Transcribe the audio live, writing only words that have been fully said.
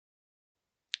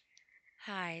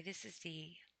Hi, this is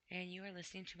Dee, and you are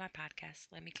listening to my podcast,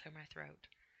 Let Me Clear My Throat.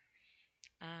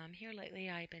 Here lately,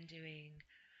 I've been doing,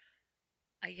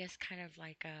 I guess, kind of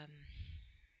like an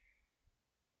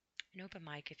open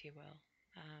mic, if you will.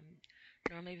 Um,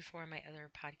 Normally, before my other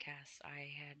podcasts, I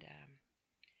had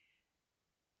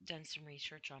done some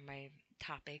research on my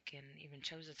topic and even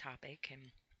chose a topic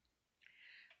and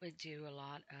would do a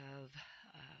lot of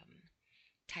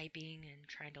typing and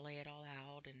trying to lay it all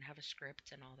out and have a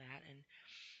script and all that. And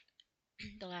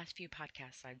the last few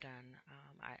podcasts I've done,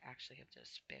 I actually have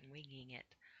just been winging it.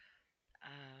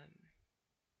 Um,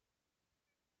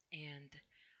 And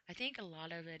I think a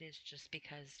lot of it is just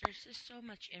because there's just so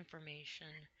much information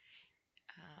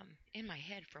in my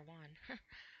head, for one.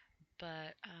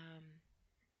 But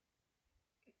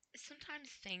sometimes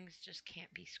things just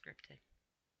can't be scripted.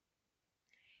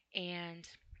 And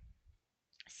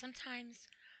sometimes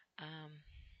um,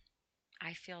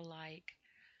 I feel like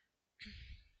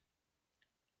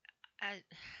I,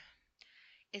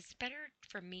 it's better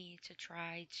for me to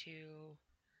try to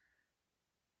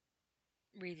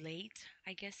relate,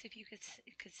 I guess, if you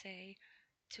could say,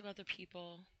 to other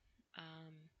people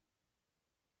um,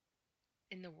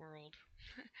 in the world,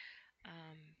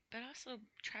 but also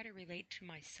try to relate to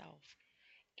myself.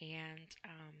 And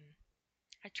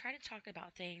I try to talk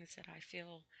about things that I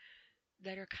feel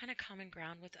that are kind of common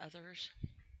ground with others,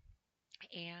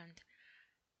 and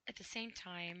at the same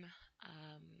time,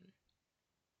 um,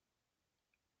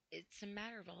 it's a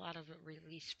matter of a lot of a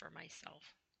release for myself.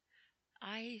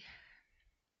 I,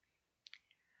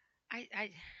 I, I,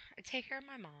 I take care of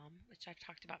my mom, which I've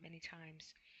talked about many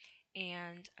times,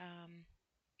 and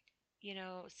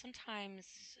sometimes,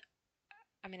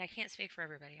 I mean, I can't speak for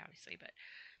everybody, obviously, but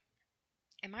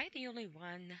am I the only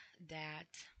one that,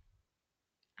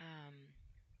 um,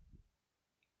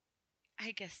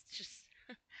 I guess, just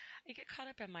I get caught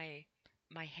up in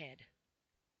my head,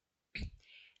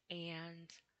 and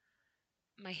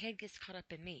my head gets caught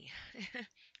up in me,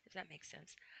 if that makes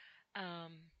sense.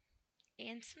 Um,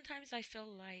 and sometimes I feel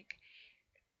like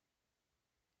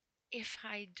if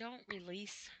I don't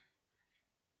release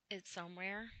it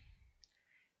somewhere,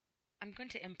 I'm going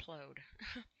to implode.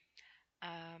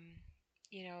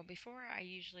 um, Before I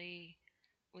usually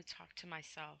would talk to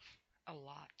myself a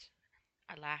lot.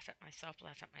 I laugh at myself,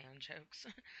 laugh at my own jokes,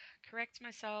 correct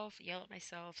myself, yell at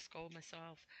myself, scold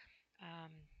myself,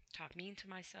 um, talk mean to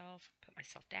myself, put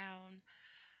myself down.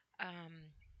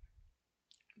 Um,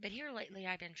 but here lately,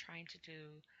 I've been trying to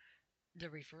do the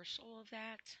reversal of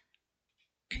that.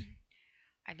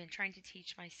 I've been trying to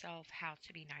teach myself how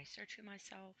to be nicer to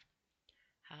myself,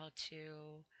 how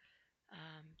to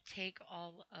take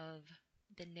all of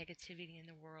the negativity in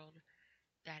the world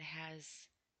that has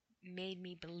made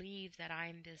me believe that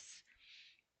I'm this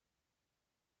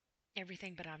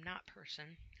everything but I'm not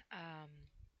person. Um,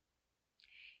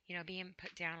 Being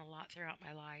put down a lot throughout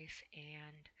my life,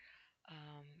 and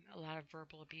a lot of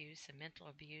verbal abuse and mental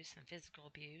abuse and physical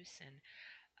abuse. And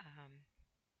um,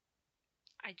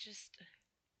 I just,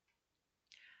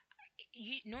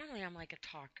 normally I'm like a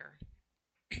talker,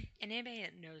 and anybody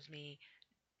that knows me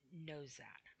knows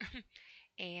that.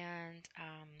 And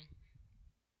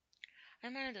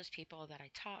I'm one of those people that I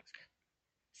talk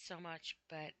so much,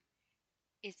 but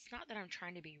it's not that I'm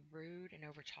trying to be rude and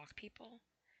overtalk people,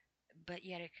 but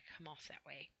yet it can come off that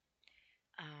way.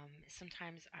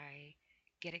 Sometimes I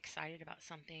get excited about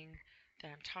something that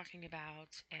I'm talking about,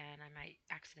 and I might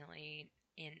accidentally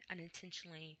and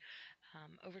unintentionally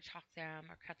overtalk them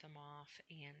or cut them off.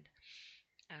 And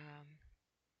um,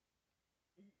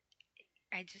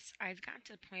 I've gotten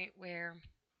to the point where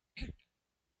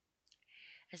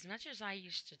as much as I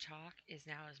used to talk is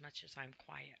now as much as I'm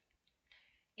quiet.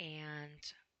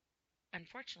 And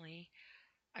unfortunately,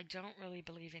 I don't really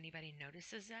believe anybody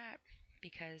notices that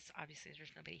because obviously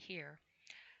there's nobody here.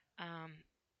 Um,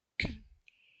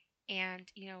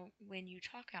 and when you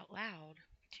talk out loud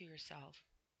to yourself,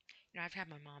 I've had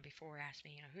my mom before ask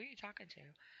me, who are you talking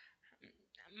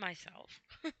to? Myself.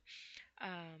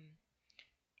 um,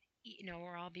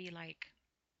 or I'll be like,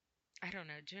 I don't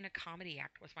know, doing a comedy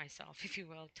act with myself, if you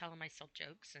will, telling myself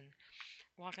jokes and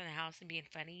walking the house and being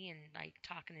funny and like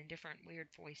talking in different weird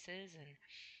voices and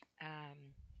um,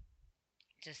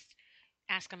 just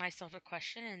asking myself a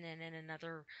question, and then in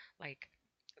another like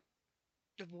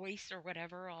the voice or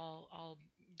whatever, I'll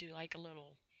do like a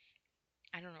little,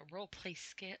 I don't know, role play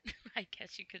skit, I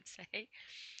guess you could say.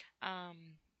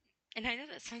 Um, and I know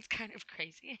that sounds kind of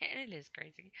crazy, and it is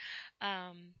crazy.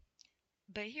 Um,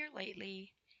 but here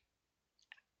lately,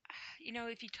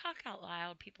 if you talk out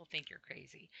loud, people think you're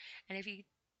crazy, and if you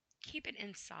keep it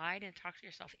inside and talk to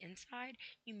yourself inside,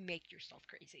 you make yourself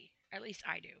crazy. At least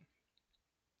I do.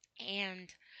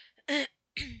 And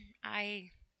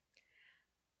I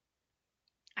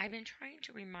I've been trying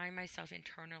to remind myself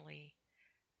internally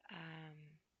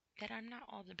that I'm not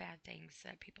all the bad things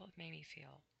that people have made me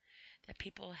feel, that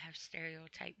people have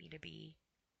stereotyped me to be,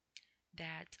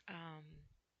 that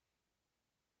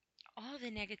all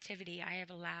the negativity I have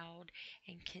allowed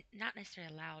and not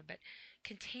necessarily allowed, but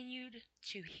continued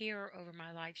to hear over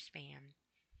my lifespan,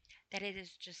 that it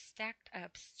is just stacked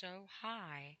up so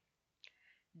high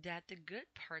that the good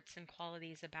parts and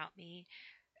qualities about me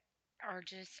are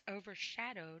just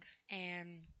overshadowed,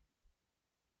 and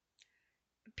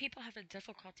people have a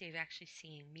difficulty of actually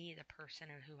seeing me, the person,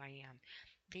 of who I am.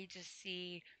 They just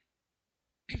see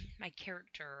my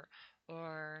character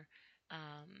or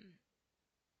um,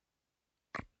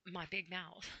 my big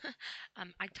mouth.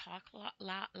 I talk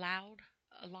loud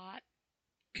a lot.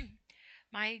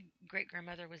 My great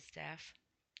grandmother was deaf,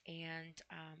 and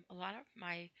a lot of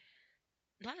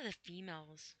the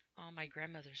females on my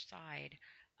grandmother's side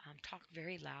talk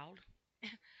very loud.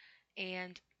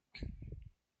 And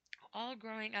all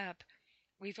growing up,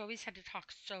 we've always had to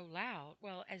talk so loud.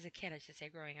 Well, as a kid, I should say,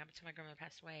 growing up until my grandmother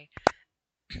passed away,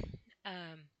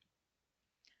 um,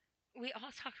 we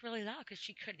all talked really loud because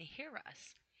she couldn't hear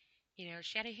us.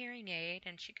 She had a hearing aid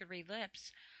and she could read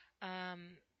lips.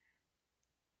 Um,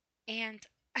 and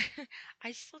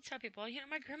I still tell people,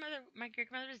 my great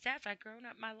grandmother is deaf. I've grown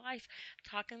up my life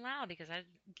talking loud because I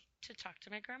to talk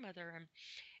to my grandmother,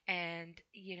 and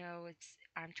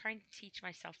I'm trying to teach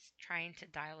myself, trying to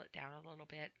dial it down a little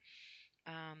bit.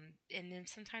 And then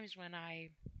sometimes when I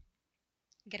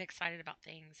get excited about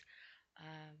things,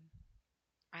 um,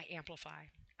 I amplify.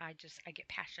 I get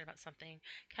passionate about something,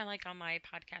 kind of like on my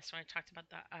podcast when I talked about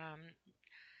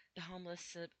the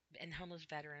homeless and homeless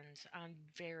veterans. I'm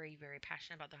very, very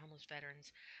passionate about the homeless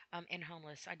veterans and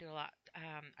homeless. I do a lot.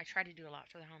 I try to do a lot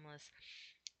for the homeless.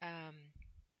 Um,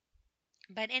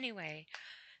 but anyway,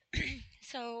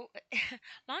 so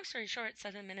long story short,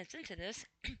 7 minutes into this,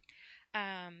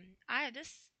 I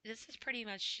this is pretty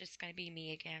much just gonna be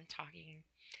me again talking.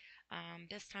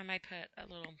 This time I put a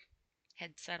little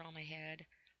headset on my head.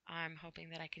 I'm hoping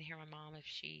that I can hear my mom if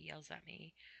she yells at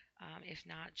me. If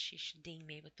not, she should ding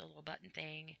me with the little button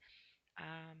thing.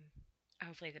 Um,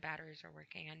 Hopefully the batteries are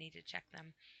working. I need to check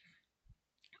them.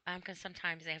 Because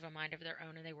sometimes they have a mind of their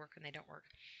own and they work and they don't work.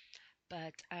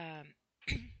 But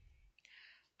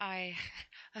I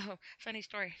oh, funny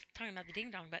story. Talking about the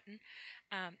ding dong button.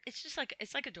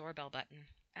 It's like a doorbell button.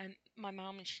 And my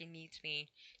mom, when she needs me,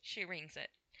 she rings it,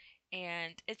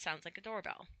 and it sounds like a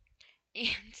doorbell.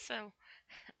 And so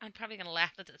I'm probably going to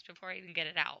laugh at this before I even get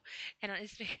it out. And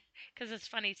it's because it's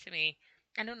funny to me.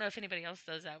 I don't know if anybody else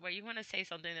does that, where you want to say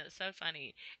something that's so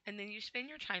funny, and then you spend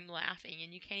your time laughing,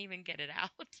 and you can't even get it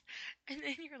out, and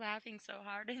then you're laughing so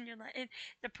hard, and you're like, and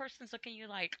the person's looking at you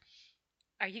like,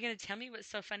 "Are you going to tell me what's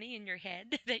so funny in your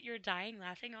head that you're dying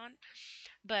laughing on?"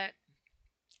 But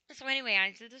so anyway,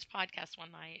 I did this podcast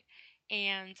one night,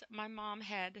 and my mom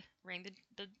had rang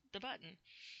the button,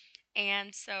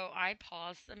 and so I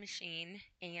paused the machine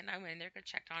and I went in there to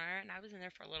check on her, and I was in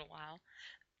there for a little while.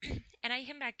 And I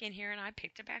came back in here and I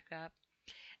picked it back up.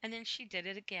 And then she did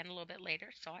it again a little bit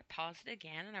later, so I paused it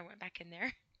again and I went back in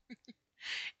there.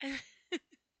 And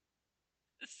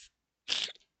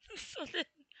so then,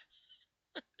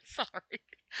 sorry,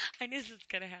 I knew this was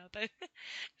gonna happen.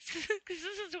 Because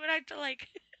this is what I feel like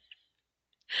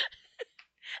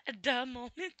a dumb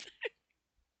moment.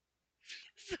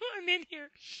 So I'm in here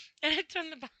and I turn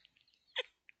the.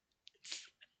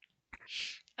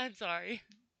 I'm sorry.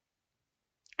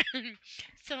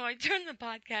 So I turn the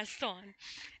podcast on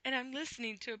and I'm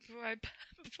listening to it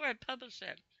before I publish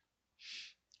it.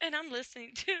 And I'm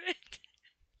listening to it.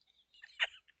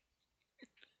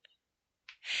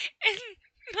 And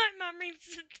my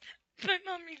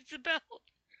mom rings the bell.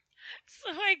 So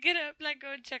I get up and I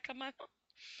go and check on my mom.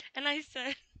 And I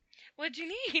said, "What'd you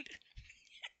need?"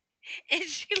 And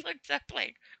she looked up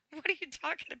like, "What are you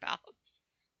talking about?"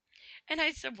 And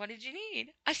I said, "What did you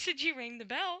need?" I said, "You rang the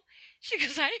bell." She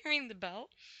goes, "I didn't ring the bell."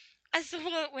 I said,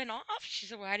 "Well, it went off." She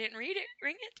said, "Well, I didn't ring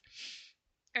it.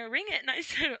 Or ring it." And I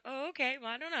said, "Oh, okay. Well,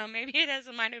 I don't know. Maybe it has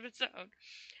a mind of its own."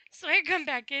 So I come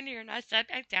back in here and I sat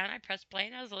back down. I pressed play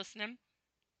and I was listening.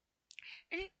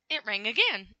 And it rang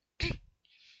again.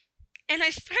 And I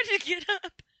started to get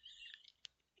up.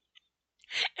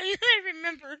 And then I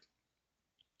remembered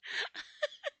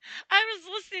I was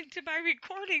listening to my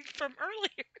recordings from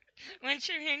earlier when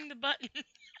she rang the button.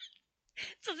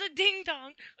 So the ding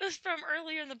dong was from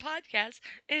earlier in the podcast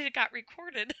and it got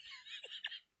recorded.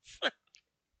 So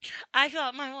I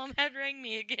thought my mom had rang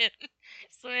me again.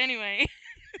 So anyway,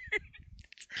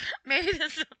 maybe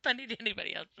that's not funny to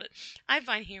anybody else, but I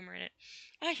find humor in it.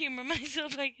 I humor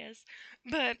myself, I guess.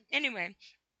 But anyway,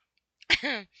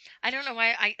 I don't know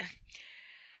why I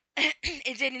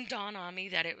it didn't dawn on me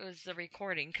that it was the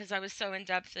recording because I was so in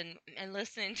depth and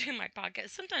listening to my podcast.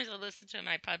 Sometimes I listen to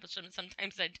my publish them,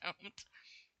 sometimes I don't.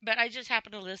 But I just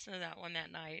happened to listen to that one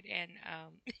that night, and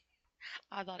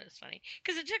I thought it was funny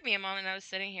because it took me a moment. I was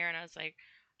sitting here and I was like,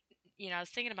 I was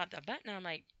thinking about that button, and I'm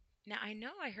like, now I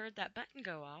know I heard that button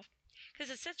go off because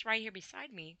it sits right here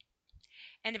beside me.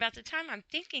 And about the time I'm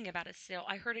thinking about it still,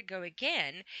 I heard it go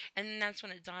again, and then that's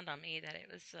when it dawned on me that it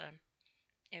was a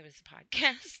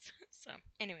podcast. So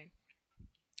anyway,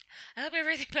 I hope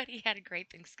everybody had a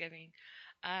great Thanksgiving.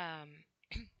 Um,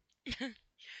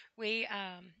 we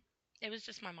it was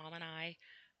just my mom and I.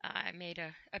 I made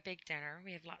a big dinner.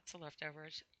 We have lots of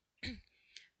leftovers.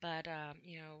 But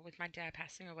with my dad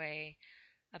passing away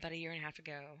about a year and a half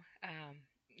ago,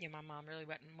 my mom really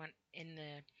wasn't went in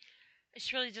the.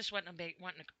 She really just wasn't a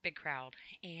big crowd.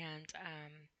 And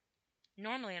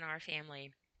normally in our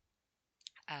family,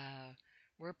 uh,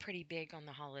 we're pretty big on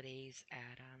the holidays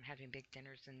at having big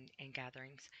dinners and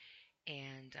gatherings.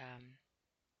 And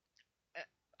uh,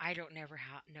 I don't never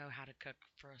know how to cook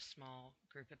for a small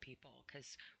group of people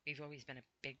because we've always been a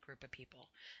big group of people.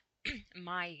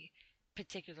 My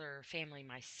particular family,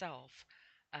 myself,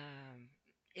 um,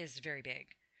 is very big,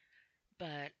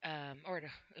 but or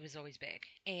it was always big,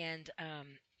 and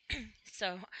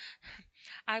so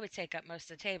I would take up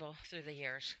most of the table through the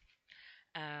years.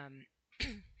 Um,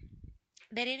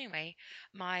 but anyway,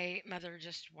 my mother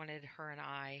just wanted her and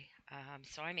I,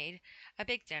 so I made a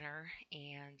big dinner,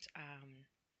 and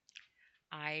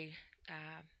I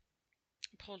uh,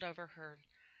 pulled over her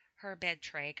bed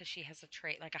tray because she has a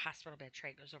tray like a hospital bed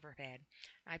tray goes over her bed.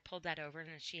 I pulled that over, and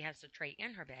then she has the tray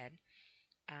in her bed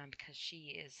because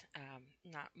she is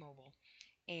not mobile.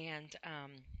 And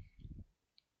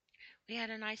we had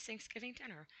a nice Thanksgiving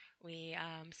dinner. We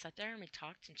sat there and we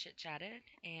talked and chit chatted,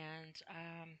 and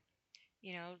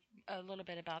you know a little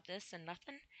bit about this and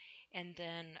nothing. And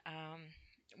then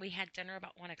we had dinner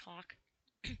about 1 o'clock,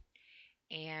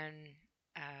 and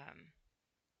um,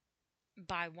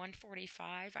 by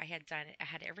 1:45 I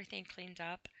had everything cleaned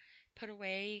up, put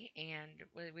away, and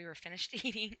we were finished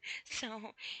eating.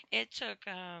 So it took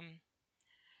um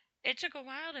it took a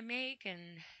while to make,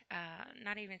 and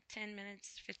not even 10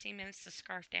 minutes, 15 minutes to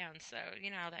scarf down. So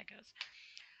you know how that goes.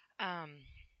 Um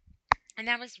and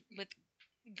that was with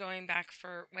going back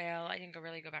for, well, I didn't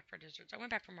really go back for desserts. I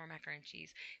went back for more macaroni and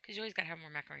cheese because you always got to have more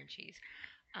macaroni and cheese.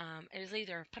 It was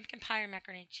either pumpkin pie or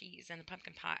macaroni and cheese, and the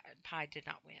pumpkin pie did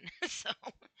not win. So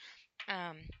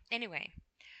um anyway,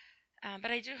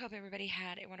 but I do hope everybody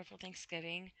had a wonderful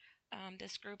Thanksgiving.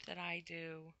 This group that I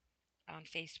do on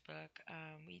Facebook,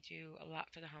 we do a lot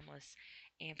for the homeless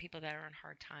and people that are in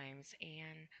hard times.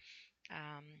 And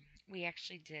um, we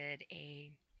actually did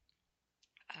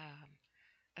um,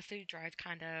 a food drive,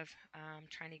 kind of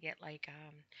trying to get like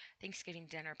Thanksgiving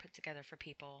dinner put together for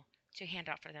people to hand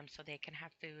out for them so they can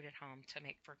have food at home to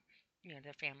make for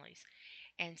their families.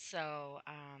 And so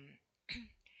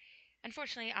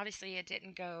unfortunately, obviously, it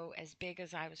didn't go as big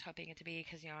as I was hoping it to be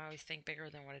because I always think bigger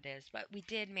than what it is. But we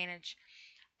did manage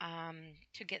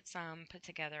to get some put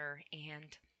together,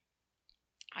 and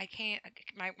I can't.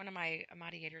 My one of my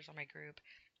moderators on my group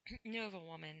knew of a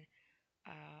woman.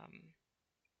 Um,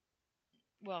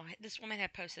 well, this woman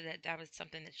had posted that that was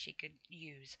something that she could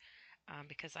use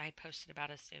because I had posted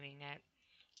about us doing it.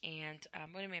 And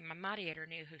wait a minute, my moderator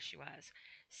knew who she was,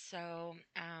 so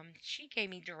she gave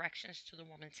me directions to the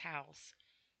woman's house,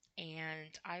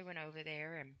 and I went over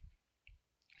there and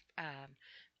um,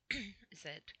 is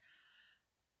it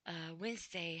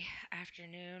Wednesday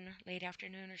afternoon, late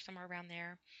afternoon, or somewhere around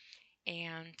there.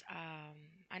 And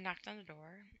I knocked on the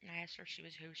door and I asked her if she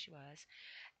was who she was.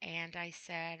 And I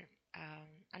said,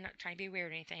 I'm not trying to be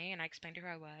weird or anything. And I explained to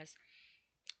her who I was.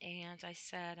 And I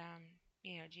said,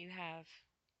 do you have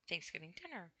Thanksgiving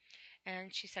dinner?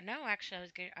 And she said, no, actually,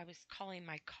 I was calling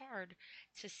my card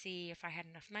to see if I had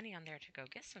enough money on there to go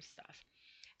get some stuff.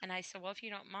 And I said, well, if you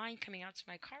don't mind coming out to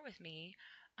my car with me,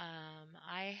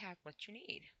 I have what you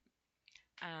need.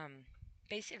 Um,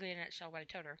 Basically, in a nutshell, what I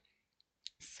told her.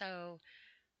 So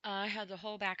I had the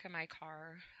whole back of my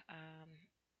car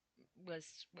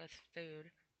was with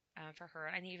food for her.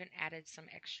 I even added some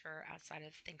extra outside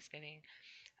of Thanksgiving,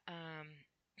 um,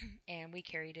 and we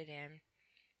carried it in.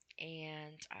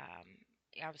 And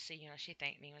obviously, she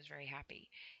thanked me and was very happy.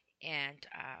 And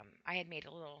I had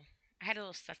a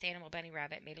little stuffed animal bunny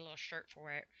rabbit, made a little shirt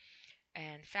for it.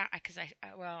 and found because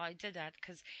well, I did that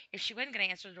because if she wasn't going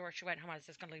to answer the door, she went home. I was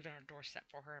just going to leave it on her doorstep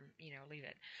for her, and leave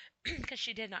it because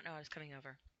she did not know I was coming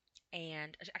over,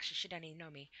 and actually she didn't even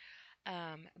know me.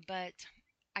 But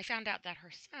I found out that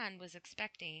her son was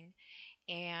expecting,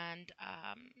 and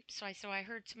so I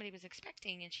heard somebody was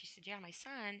expecting, and she said, "Yeah, my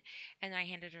son," and I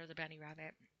handed her the bunny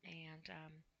rabbit, and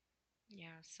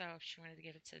yeah, so she wanted to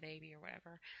give it to the baby or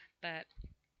whatever, but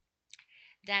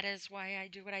that is why I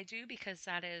do what I do because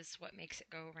that is what makes it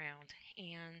go around.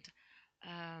 And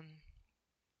um,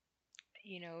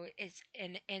 it's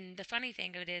and the funny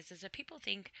thing of it is that people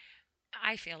think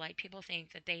I feel like people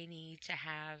think that they need to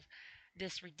have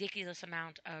this ridiculous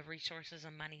amount of resources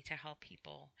and money to help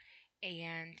people.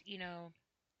 And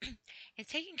in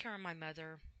taking care of my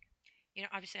mother,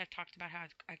 obviously I've talked about how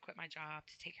I quit my job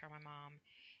to take care of my mom,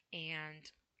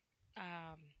 and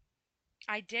um,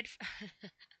 I did.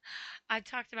 I've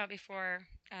talked about before.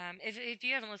 If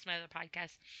you haven't listened to other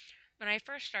podcasts, when I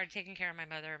first started taking care of my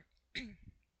mother,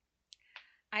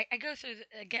 I go through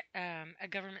get a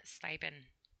government stipend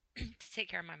to take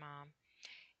care of my mom,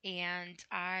 and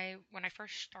when I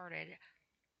first started,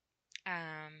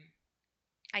 um,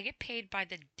 I get paid by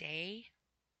the day,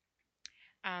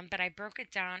 but I broke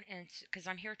it down into because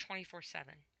I'm here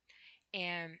 24/7,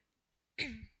 and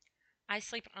I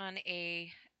sleep on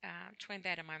a twin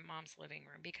bed in my mom's living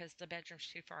room because the bedroom's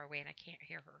too far away and I can't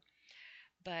hear her.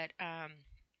 But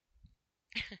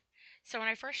so when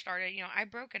I first started, I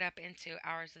broke it up into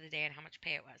hours of the day and how much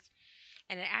pay it was,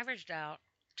 and it averaged out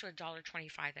to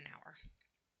 $1.25 an hour.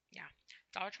 Yeah,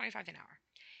 $1.25 an hour.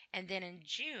 And then in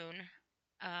June,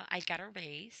 I got a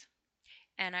raise,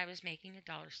 and I was making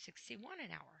 $1.61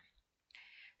 an hour.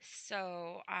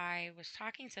 So I was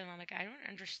talking to them. I'm like, I don't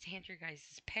understand your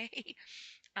guys' pay,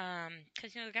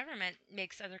 because the government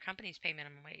makes other companies pay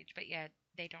minimum wage, but yet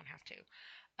they don't have to.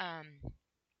 Um,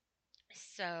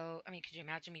 so I mean, could you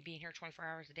imagine me being here 24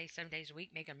 hours a day, 7 days a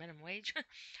week, making minimum wage?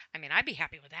 I mean, I'd be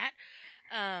happy with that.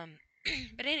 Um,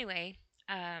 but anyway,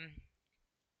 um,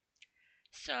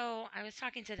 so I was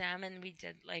talking to them, and we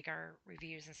did like our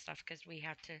reviews and stuff because we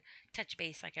have to touch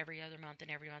base like every other month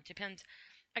and every month depends.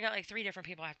 I got like three different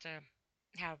people I have to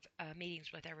have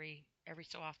meetings with every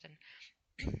so often.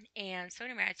 And so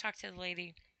anyway, I talked to the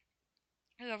lady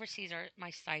who oversees my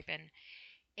stipend,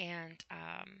 and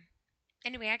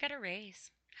anyway, I got a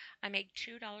raise. I make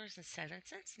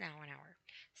 $2.07 now an hour,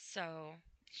 so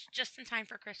it's just in time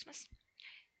for Christmas,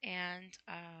 and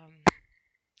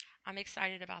I'm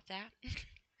excited about that.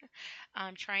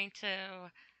 I'm trying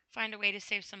to find a way to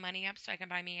save some money up so I can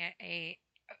buy me a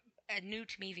new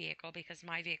to me vehicle because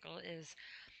my vehicle is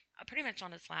pretty much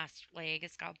on its last leg.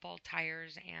 It's got bald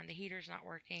tires and the heater's not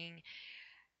working.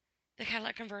 The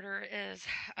catalytic converter is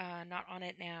not on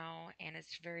it now, and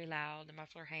it's very loud. The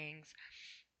muffler hangs.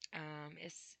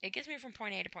 It gets me from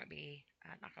point A to point B.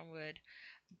 Knock on wood,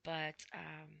 but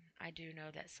I do know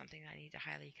that's something I need to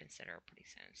highly consider pretty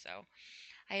soon. So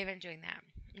I have been doing that.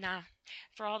 Now,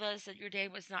 for all those that your day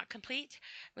was not complete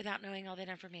without knowing all that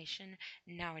information,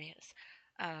 now it is.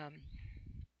 Um,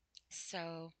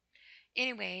 so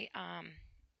anyway,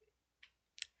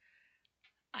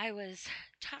 I was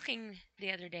talking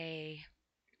the other day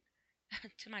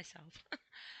to myself,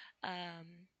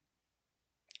 um,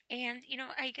 and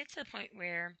I get to the point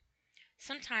where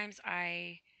sometimes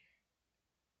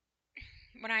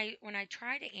when I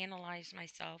try to analyze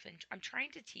myself, and I'm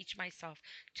trying to teach myself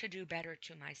to do better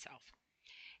to myself,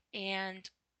 and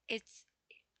it's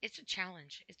it's a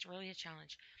challenge. It's really a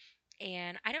challenge,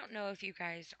 and I don't know if you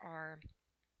guys are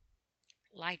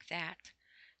like that,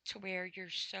 to where your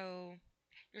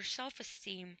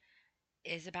self-esteem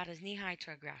is about as knee high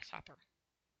to a grasshopper.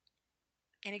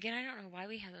 And again, I don't know why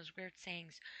we have those weird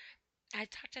sayings. I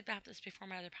talked about this before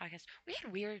my other podcast. We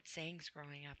had weird sayings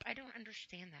growing up. I don't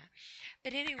understand that.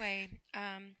 But anyway,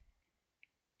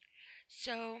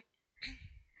 so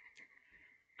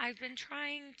I've been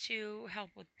trying to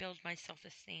help with build my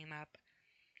self-esteem up.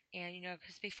 And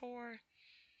because before,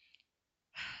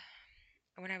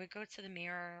 when I would go to the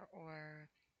mirror or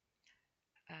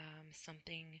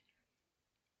something,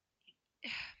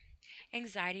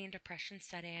 anxiety and depression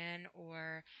set in,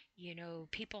 or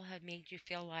people have made you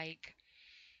feel like,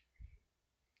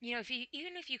 if you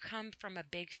even if you come from a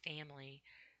big family,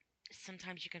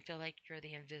 sometimes you can feel like you're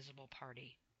the invisible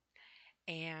party.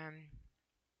 And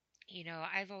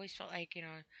I've always felt like,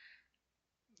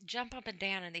 jump up and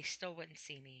down and they still wouldn't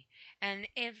see me. And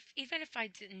if even if I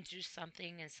didn't do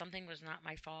something and something was not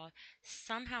my fault,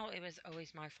 somehow it was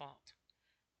always my fault.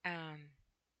 Um,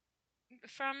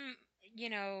 from you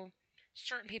know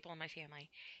certain people in my family,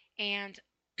 and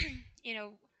you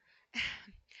know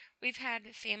we've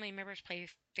had family members play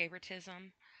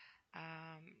favoritism,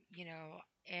 you know,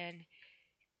 and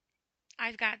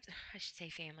I've got, I should say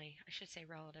family, I should say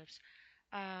relatives.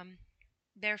 Um,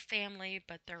 they're family,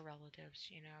 but they're relatives,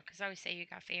 you know, because I always say you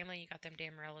got family, you got them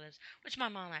damn relatives, which my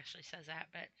mom actually says that,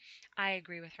 but I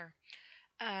agree with her.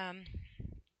 Um,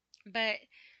 but,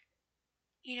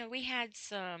 you know, we had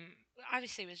some,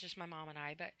 obviously it was just my mom and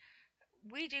I, but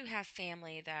we do have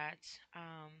family that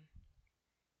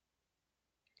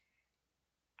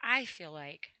I feel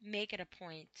like make it a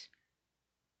point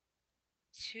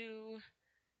to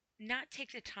not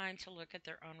take the time to look at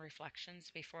their own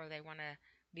reflections before they want to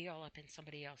be all up in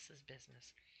somebody else's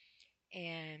business.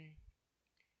 And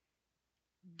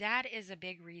that is a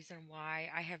big reason why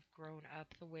I have grown up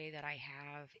the way that I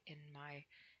have in my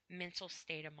mental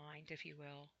state of mind, if you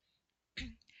will,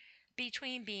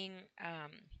 between being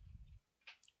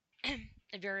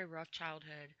a very rough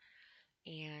childhood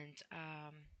and,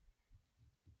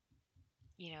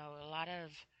 you know, a lot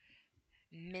of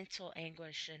mental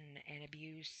anguish and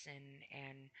abuse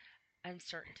and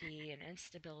uncertainty and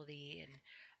instability and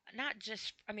not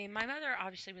just I mean my mother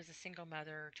obviously was a single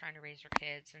mother trying to raise her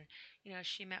kids and you know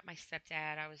she met my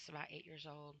stepdad. I was about 8 years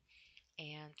old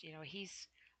and you know he's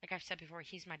like I've said before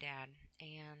he's my dad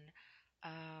and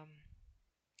um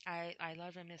I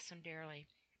love and miss him dearly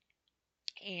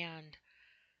and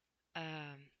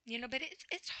you know but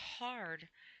it's hard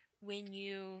when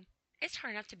you it's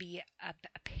hard enough to be a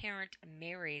parent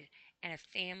married and a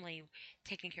family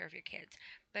taking care of your kids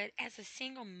but as a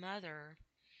single mother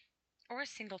or a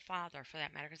single father for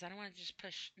that matter, because I don't want to just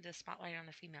push the spotlight on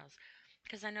the females,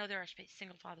 because I know there are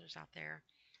single fathers out there.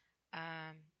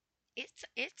 Um,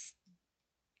 it's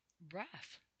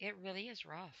rough. It really is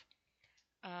rough.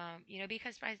 You know,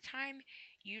 because by the time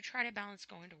you try to balance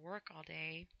going to work all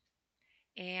day,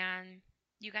 and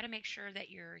you got to make sure that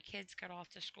your kids get off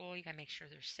to school, you got to make sure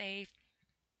they're safe,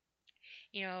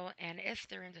 you know, and if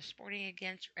they're into sporting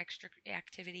events or extra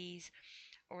activities,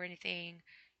 or anything,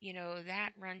 you know,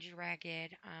 that runs you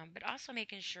ragged. But also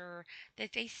making sure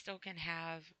that they still can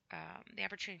have the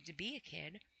opportunity to be a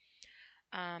kid.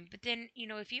 But then, you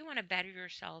know, if you want to better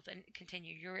yourself and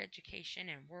continue your education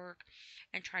and work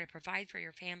and try to provide for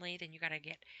your family, then you got to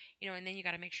get, you know, and then you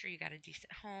got to make sure you got a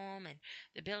decent home and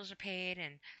the bills are paid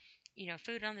and, you know,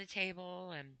 food on the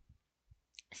table and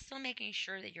still making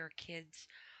sure that your kids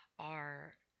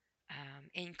are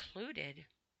included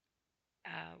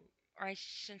uh, or I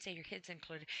shouldn't say your kids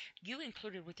included, you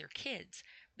included with your kids,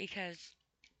 because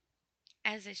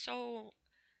as a sole,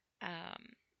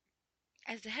 um,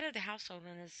 as the head of the household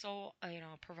and as sole, you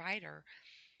know, provider,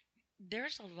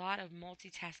 there's a lot of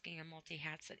multitasking and multi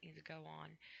hats that need to go on.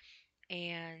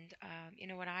 And you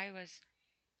know, when I was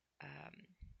um,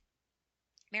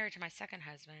 married to my second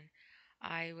husband,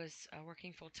 I was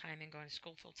working full time and going to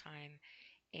school full time,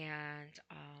 and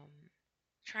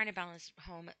trying to balance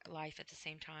home life at the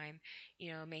same time.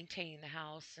 You know, maintaining the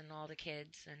house and all the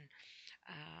kids and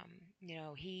you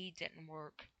know, he didn't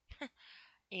work,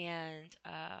 and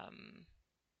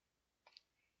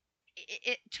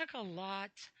it took a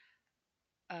lot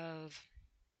of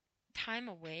time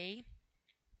away,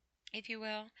 if you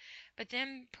will. But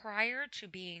then prior to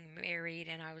being married,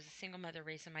 and I was a single mother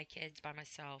raising my kids by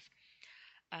myself,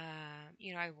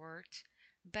 you know, I worked,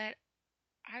 but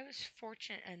I was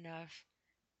fortunate enough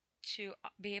to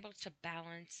be able to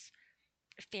balance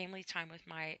family time with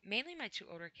my mainly my two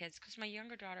older kids because my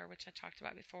younger daughter, which I talked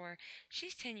about before,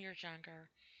 she's 10 years younger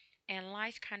and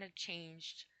life kind of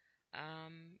changed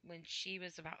when she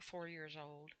was about 4 years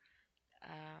old.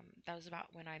 That was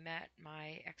about when I met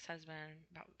my ex-husband.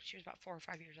 About she was about 4 or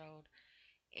 5 years old,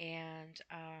 and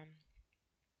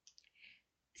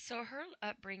so her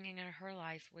upbringing and her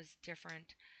life was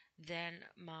different than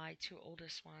my two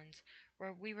oldest ones,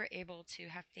 where we were able to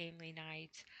have family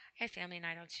nights. I had family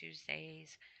night on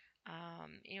Tuesdays.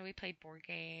 You know, we played board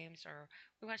games or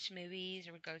we watched movies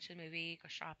or we'd go to the movie, go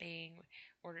shopping,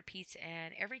 order pizza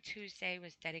and every Tuesday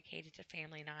was dedicated to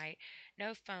family night.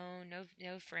 No phone,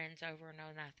 no friends over,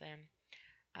 no nothing.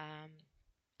 Um,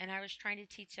 and I was trying to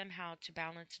teach them how to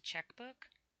balance a checkbook.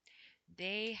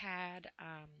 They had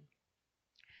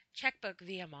checkbook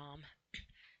via mom.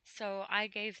 So I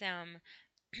gave them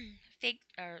fake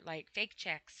or like fake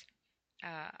checks,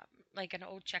 uh, like an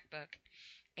old checkbook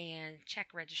and check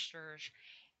registers,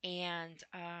 and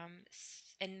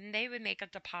and they would make a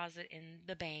deposit in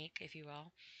the bank, if you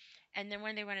will. And then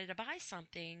when they wanted to buy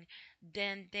something,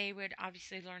 then they would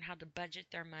obviously learn how to budget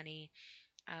their money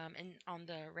and on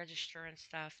the register and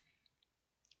stuff.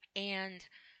 And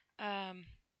um,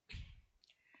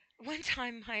 one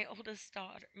time, my oldest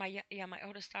daughter, my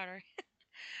oldest daughter,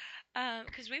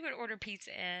 Because we would order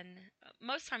pizza and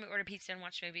most time we order pizza and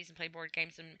watch movies and play board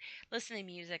games and listen to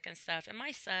music and stuff. And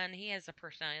my son, he has a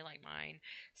personality like mine,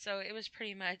 so it was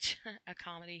pretty much a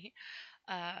comedy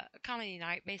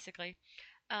night basically.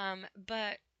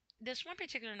 But this one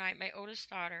particular night, my oldest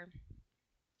daughter,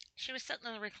 she was sitting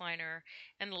in the recliner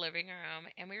in the living room,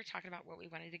 and we were talking about what we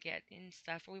wanted to get and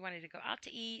stuff. We wanted to go out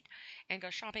to eat and go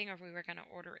shopping, or if we were going to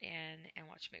order in and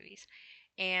watch movies.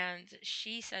 And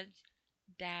she said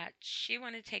that she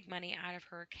wanted to take money out of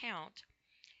her account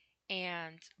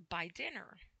and buy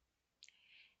dinner.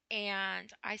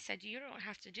 And I said, "You don't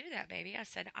have to do that, baby." I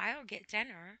said, "I'll get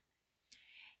dinner."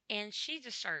 And she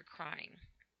just started crying.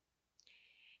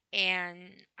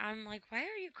 And I'm like, "Why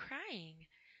are you crying?"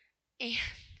 And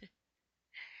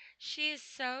she is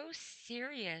so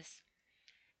serious.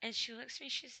 And she looks at me,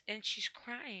 she's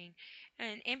crying.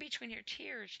 And in between her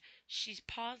tears, she's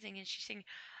pausing and she's saying,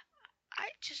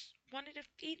 "I just wanted to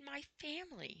feed my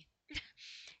family."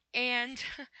 And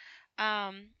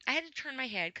I had to turn my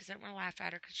head because I didn't want to laugh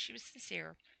at her because she was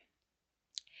sincere.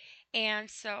 And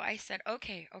so I said,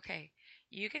 "Okay, okay,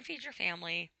 you can feed your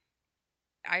family.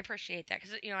 I appreciate that."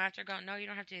 Because, after going, "No, you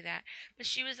don't have to do that." But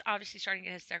she was obviously starting to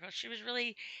get hysterical. She was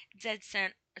really dead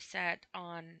set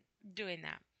on doing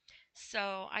that.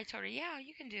 So I told her, "Yeah,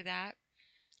 you can do that."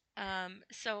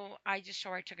 So I just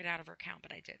told her I took it out of her account,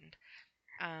 but I didn't.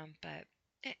 But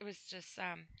it was just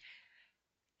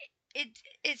it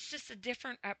it's just a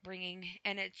different upbringing,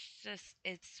 and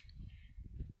it's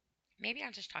maybe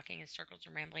I'm just talking in circles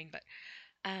and rambling, but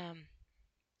um,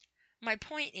 my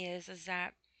point is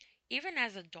that even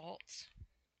as adults,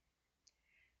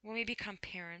 when we become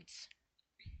parents,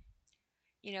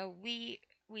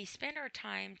 we spend our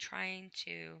time trying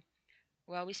to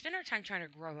we spend our time trying to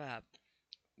grow up.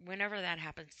 Whenever that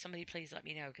happens, somebody please let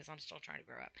me know because I'm still trying to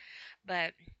grow up.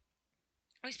 But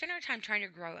we spend our time trying to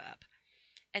grow up.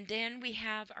 And then we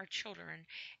have our children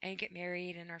and get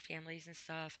married and our families and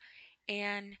stuff.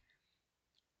 And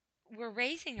we're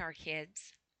raising our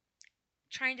kids,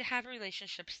 trying to have a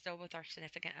relationship still with our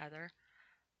significant other,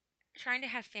 trying to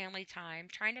have family time,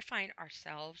 trying to find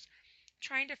ourselves,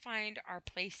 trying to find our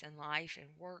place in life and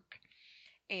work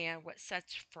and what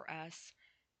sets for us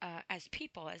as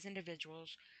people, as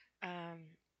individuals.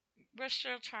 Um, we're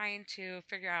still trying to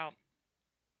figure out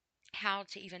how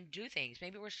to even do things.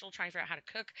 Maybe we're still trying to figure out how to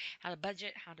cook, how to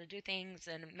budget, how to do things,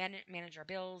 and manage our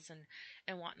bills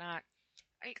and whatnot.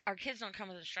 Our kids don't come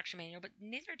with an instruction manual, but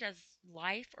neither does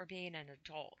life or being an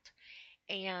adult.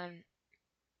 And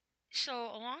so,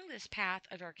 along this path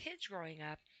of our kids growing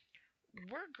up,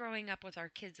 we're growing up with our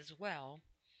kids as well.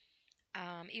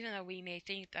 Even though we may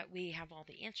think that we have all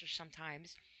the answers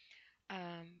sometimes,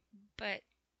 but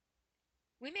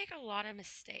we make a lot of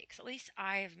mistakes. At least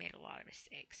I have made a lot of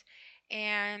mistakes.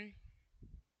 And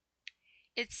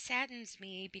it saddens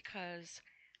me because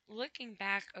looking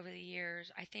back over the years,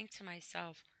 I think to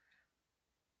myself,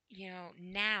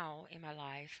 now in my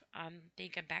life, I'm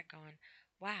thinking back going,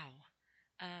 wow,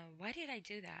 why did I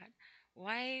do that?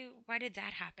 Why did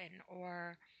that happen?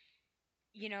 Or,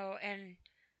 and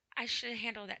I should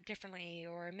handle that differently,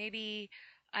 or maybe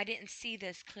I didn't see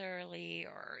this clearly,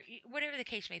 or whatever the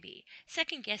case may be.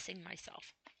 Second guessing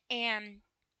myself. And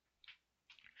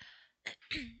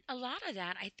a lot of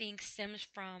that, I think, stems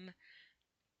from,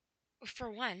 for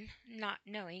one, not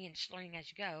knowing and just learning as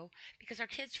you go, because our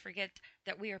kids forget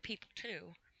that we are people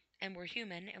too, and we're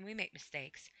human and we make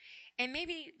mistakes. And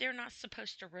maybe they're not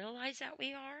supposed to realize that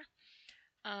we are.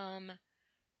 Um,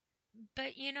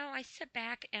 but, I sit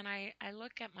back and I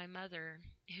look at my mother,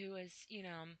 who is,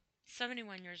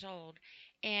 71 years old,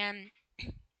 and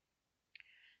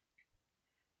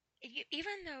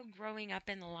even though growing up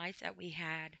in the life that we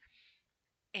had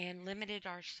and limited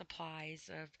our supplies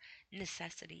of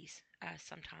necessities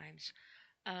sometimes,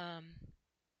 um,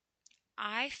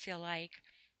 I feel like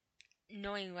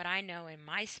knowing what I know in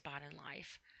my spot in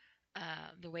life,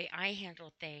 the way I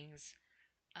handled things,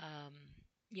 um,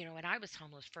 when I was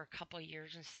homeless for a couple of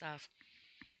years and stuff,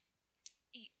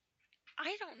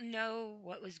 I don't know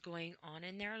what was going on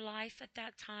in their life at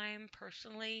that time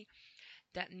personally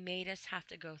that made us have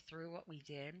to go through what we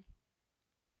did.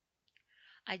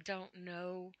 I don't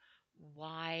know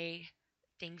why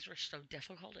things were so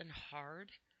difficult and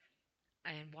hard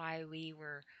and why we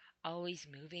were always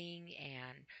moving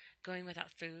and going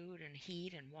without food and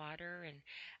heat and water and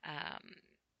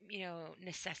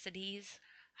necessities,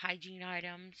 hygiene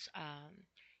items,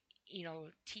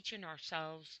 teaching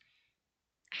ourselves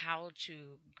how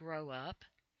to grow up.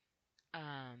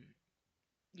 um,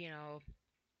 you know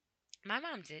my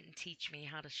mom didn't teach me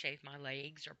how to shave my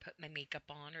legs or put my makeup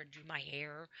on or do my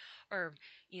hair or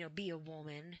be a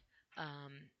woman.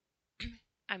 Um,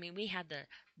 I mean, we had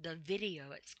the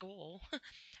video at school,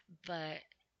 but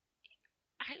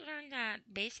I learned that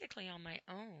basically on my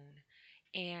own.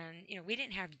 And, we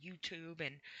didn't have YouTube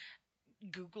and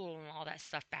Google and all that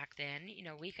stuff back then.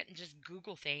 We couldn't just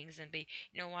Google things and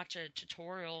watch a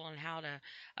tutorial on how to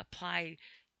apply,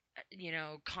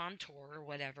 contour or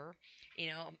whatever, you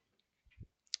know,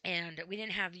 and we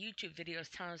didn't have YouTube videos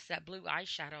telling us that blue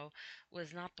eyeshadow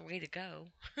was not the way to go.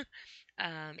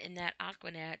 And that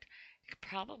Aquanet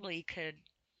probably could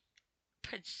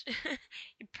put,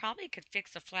 you probably could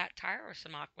fix a flat tire with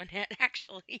some Aquanet,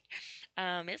 actually.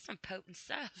 It's some potent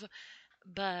stuff.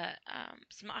 But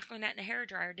some Aquanet and a hair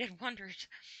dryer did wonders.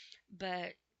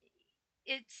 But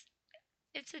it's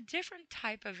it's a different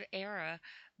type of era,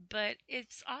 but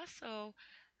it's also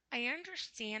I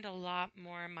understand a lot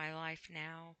more in my life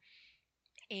now,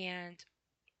 and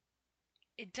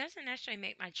it doesn't necessarily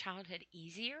make my childhood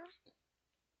easier.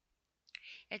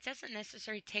 It doesn't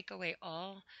necessarily take away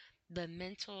all the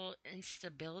mental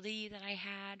instability that I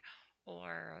had,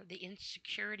 or the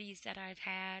insecurities that I've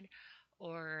had,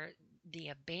 or the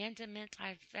abandonment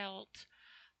I've felt,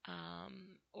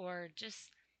 or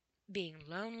just being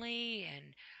lonely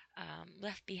and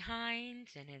left behind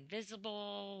and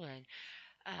invisible and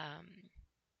um,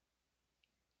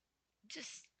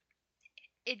 just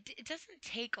it doesn't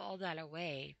take all that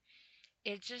away.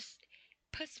 It just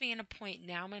puts me in a point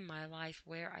now in my life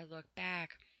where I look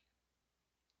back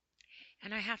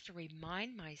and I have to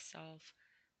remind myself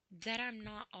that I'm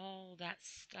not all that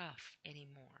stuff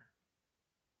anymore.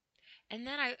 And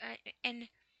then and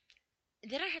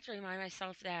then I have to remind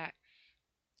myself that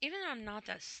even though I'm not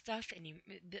that stuff anymore,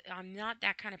 I'm not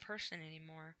that kind of person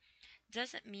anymore,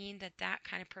 doesn't mean that that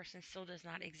kind of person still does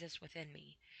not exist within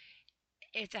me.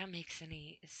 If that makes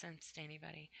any sense to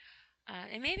anybody.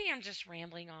 And maybe I'm just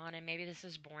rambling on, and maybe this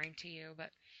is boring to you,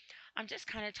 but I'm just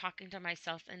kind of talking to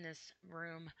myself in this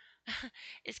room.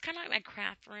 It's kind of like my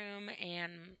craft room,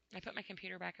 and I put my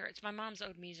computer back here. It's my mom's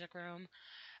old music room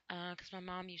because my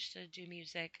mom used to do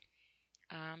music.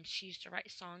 She used to write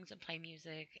songs and play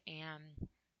music, and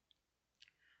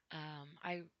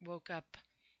I woke up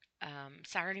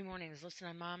Saturday mornings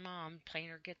listening to my mom playing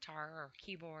her guitar or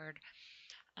keyboard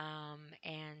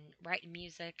and writing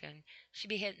music, and she'd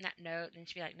be hitting that note, and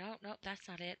she'd be like, "Nope, nope, that's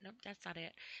not it. Nope, that's not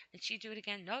it." And she'd do it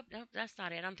again. "Nope, nope, that's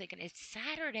not it." I'm thinking, it's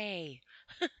Saturday.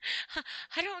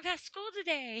 I don't have school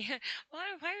today. Why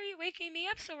are you waking me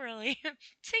up so early,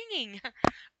 singing?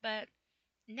 But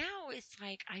now it's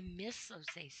like I miss those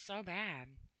days so bad.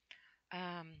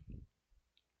 Um,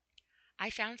 I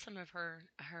found some of her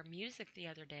music the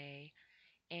other day,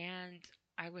 and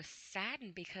I was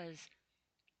saddened because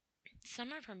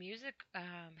some of her music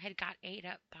had got ate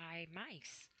up by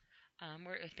mice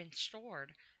where it had been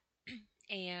stored.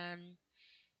 And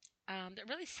that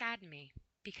really saddened me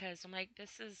because I'm like,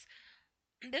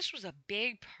 this was a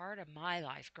big part of my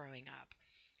life growing up.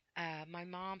 My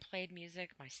mom played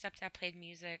music. My stepdad played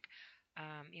music.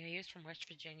 He was from West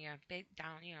Virginia, big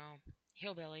down,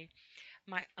 hillbilly.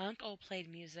 My uncle played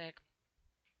music.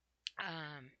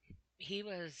 Um, he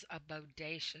was a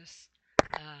bodacious.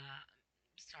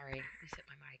 Sorry, let me set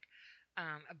my mic.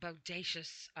 A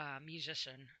bodacious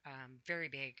musician, very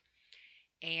big,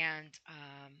 and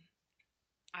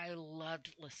I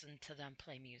loved listening to them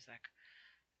play music.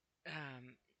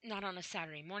 Not on a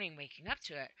Saturday morning waking up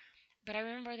to it, but I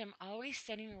remember them always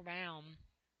sitting around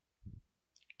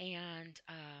and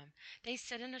they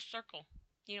sit in a circle,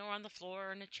 on the floor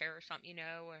or in a chair or something,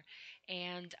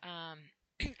 and I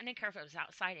didn't care if it was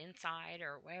outside, inside,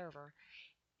 or wherever,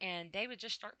 and they would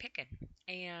just start picking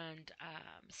and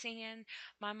singing.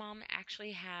 My mom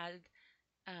actually had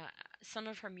uh, some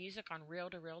of her music on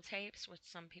reel-to-reel tapes, which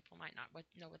some people might not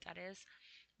know what that is,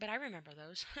 but I remember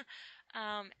those.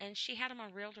 And she had them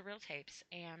on reel-to-reel tapes,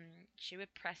 and she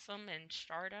would press them and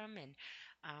start them, and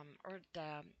or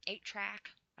the 8-track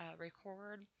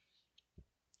record,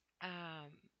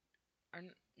 um,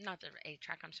 not the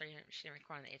 8-track. I'm sorry, she didn't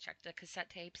record on the 8-track. The cassette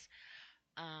tapes.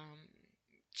 Um,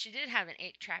 she did have an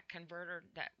 8-track converter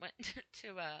that went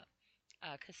to a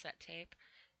cassette tape.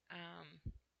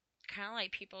 Um, Kind of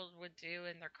like people would do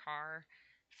in their car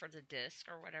for the disc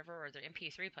or whatever, or their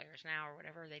MP3 players now, or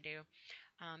whatever they do.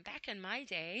 Back in my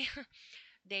day,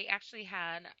 they actually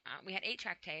had we had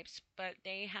 8-track tapes, but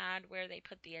they had where they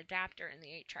put the adapter in the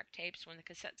 8-track tapes when the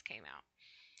cassettes came out,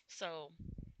 so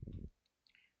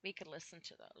we could listen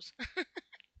to those.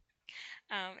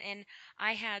 And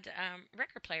I had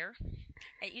record player.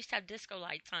 It used to have disco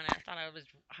lights on it. I thought I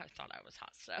was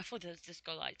hot stuff with those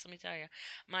disco lights. Let me tell you,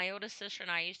 my oldest sister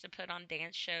and I used to put on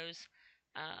dance shows.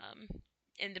 Um,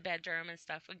 in the bedroom and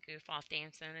stuff. We goof off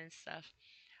dancing and stuff.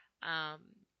 Um,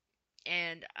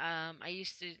 and I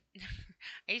used to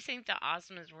I used to think the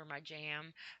Osmonds were my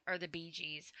jam, or the Bee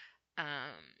Gees.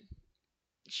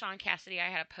 Sean Cassidy, I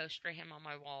had a poster of him on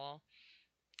my wall,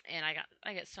 and I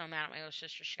got so mad at my little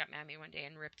sister. She got mad at me one day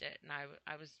and ripped it, and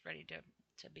I was ready to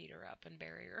beat her up and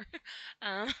bury her.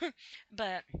 um,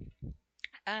 but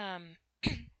um,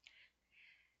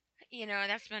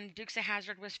 that's when Dukes of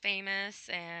Hazzard was famous,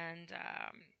 and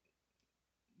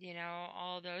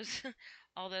all those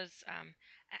all those.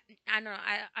 I don't know.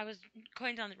 I was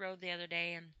going down the road the other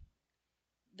day, and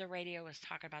the radio was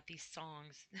talking about these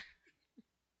songs,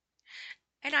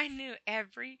 and I knew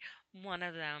every one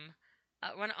of them,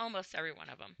 almost every one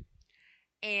of them.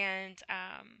 And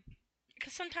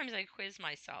because sometimes I quiz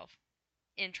myself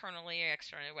internally or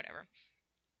externally, whatever,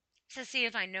 to see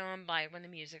if I know them by when the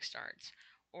music starts,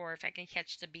 or if I can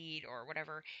catch the beat or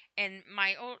whatever. And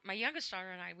my youngest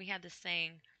daughter and I, we had this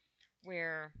thing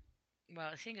where, well,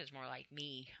 I think it was more like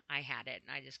me. I had it,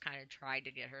 and I just kind of tried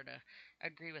to get her to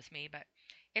agree with me. But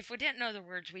if we didn't know the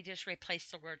words, we just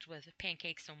replaced the words with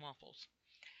pancakes and waffles.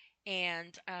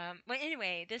 And well,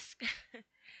 anyway, this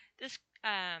this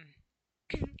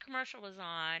commercial was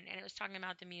on, and it was talking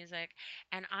about the music,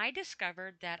 and I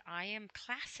discovered that I am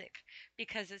classic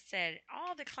because it said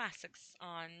all the classics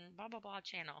on blah blah blah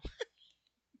channel.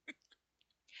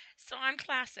 So I'm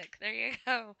classic. There you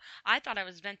go. I thought I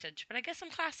was vintage, but I guess I'm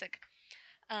classic.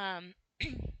 Um,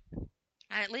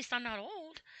 at least I'm not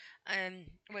old.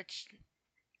 Which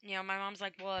my mom's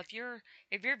like, well, if you're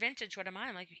vintage, what am I?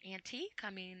 I'm like, antique.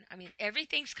 I mean,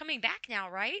 everything's coming back now,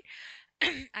 right?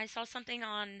 I saw something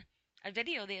on a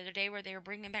video the other day where they were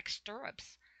bringing back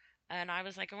stirrups, and I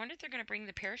was like, I wonder if they're going to bring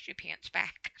the parachute pants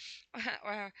back,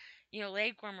 or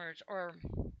leg warmers, or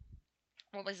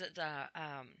what was it,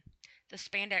 the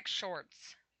spandex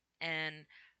shorts, and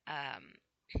um,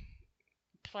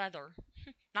 pleather,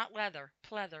 not leather,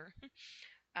 pleather,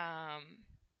 um,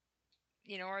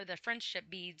 or the friendship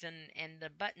beads and the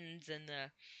buttons and the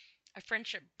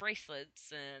friendship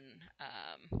bracelets, and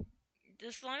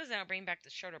just as long as they don't bring back the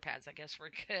shoulder pads, I guess we're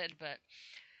good. But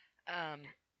um,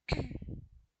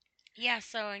 yeah,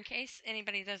 so in case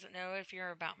anybody doesn't know, if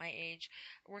you're about my age,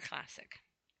 we're classic.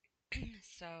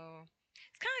 So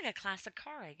it's kind of like a classic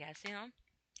car, I guess.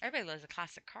 Everybody loves a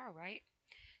classic car, right?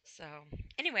 So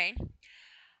anyway,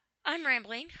 I'm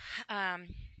rambling.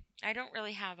 Um, I don't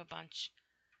really have a bunch,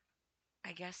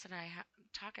 I guess, that I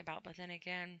talk about, but then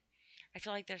again, I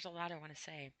feel like there's a lot I want to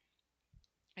say.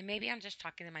 And maybe I'm just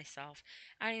talking to myself.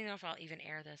 I don't even know if I'll even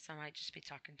air this. I might just be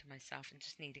talking to myself and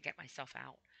just need to get myself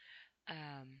out.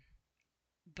 Um,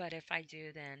 but if I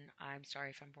do, then I'm sorry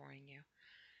if I'm boring you.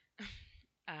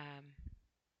 Um,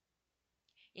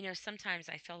 sometimes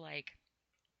I feel like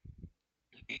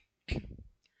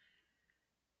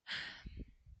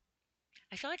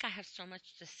I have so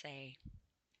much to say,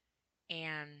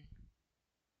 and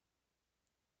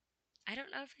I don't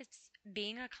know if it's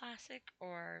being a classic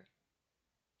or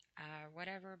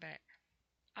whatever, but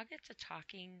I'll get to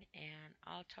talking and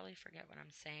I'll totally forget what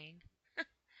I'm saying.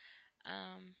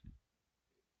 um,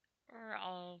 or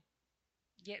I'll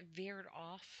get veered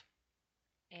off.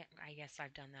 And I guess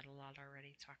I've done that a lot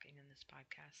already talking in this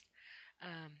podcast.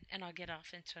 And I'll get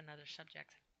off into another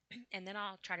subject. And then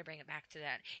I'll try to bring it back to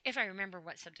that if I remember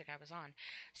what subject I was on.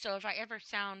 So if I ever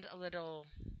sound a little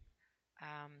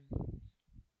um,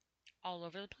 all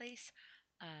over the place,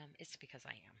 it's because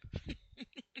I am.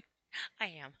 I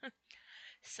am.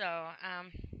 So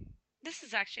this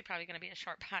is actually probably going to be a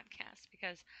short podcast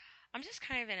because I'm just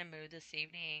kind of in a mood this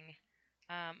evening.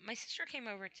 My sister came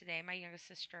over today, my youngest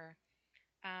sister,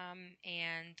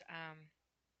 and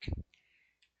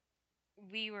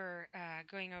we were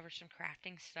going over some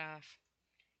crafting stuff.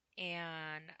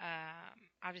 And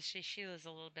obviously, she lives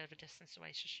a little bit of a distance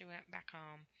away, so she went back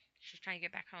home. She was trying to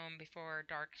get back home before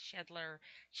dark. She had her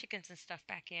chickens and stuff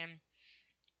back in.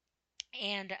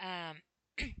 And I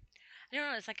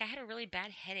don't know, it's like I had a really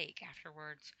bad headache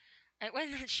afterwards. It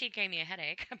wasn't that she gave me a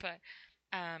headache, but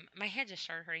my head just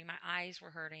started hurting. My eyes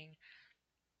were hurting.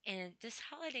 And this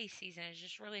holiday season is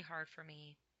just really hard for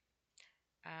me.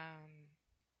 Um,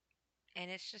 and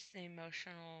it's just an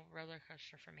emotional roller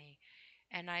coaster for me.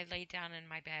 And I laid down in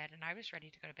my bed and I was ready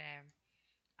to go to bed.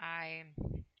 I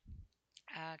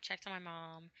checked on my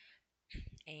mom,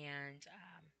 and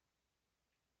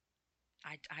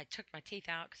I took my teeth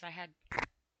out because I had,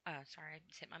 sorry, I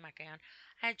just hit my mic again.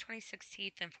 I had 26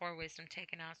 teeth and 4 wisdom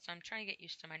taken out, so I'm trying to get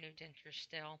used to my new dentures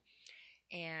still.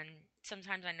 And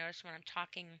sometimes I notice when I'm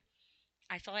talking,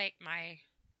 I feel like my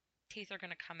teeth are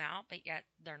going to come out, but yet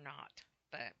they're not.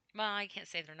 But, well, I can't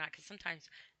say they're not because sometimes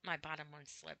my bottom ones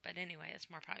slip. But anyway, that's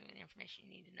more probably the information you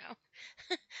need to know.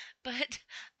 But,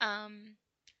 um,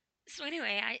 so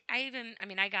anyway, I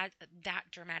mean, I got that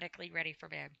dramatically ready for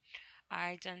bed.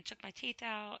 I done took my teeth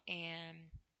out and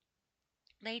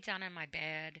laid down in my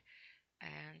bed,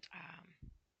 and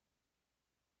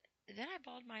then I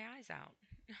bawled my eyes out.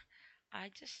 I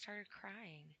just started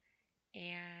crying,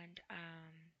 and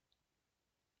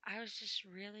I was just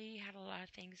really had a lot of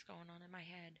things going on in my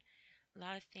head, a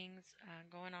lot of things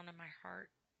going on in my heart,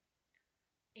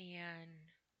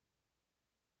 and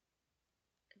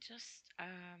just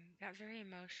got very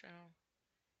emotional.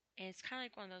 And it's kind of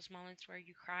like one of those moments where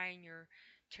you cry and your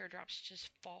teardrops just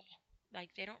fall. Like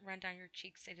they don't run down your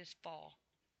cheeks, they just fall.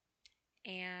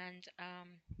 And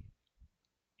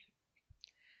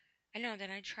I know that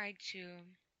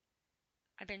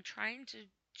I've been trying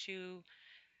to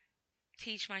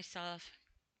teach myself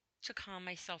to calm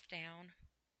myself down.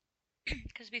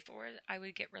 Because before I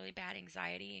would get really bad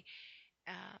anxiety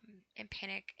and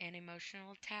panic and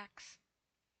emotional attacks.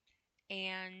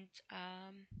 And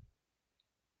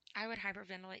I would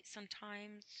hyperventilate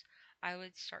sometimes. I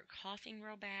would start coughing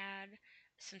real bad.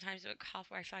 Sometimes I would cough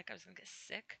where I felt like I was going to get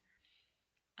sick.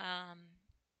 Um,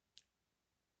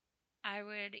 I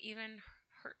would even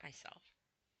hurt myself.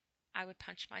 I would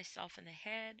punch myself in the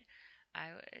head.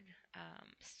 I would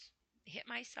hit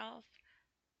myself.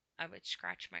 I would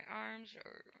scratch my arms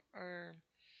or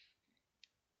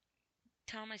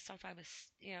tell myself I was,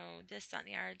 this, that, and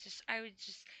the other.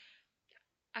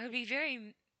 I would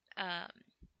be um,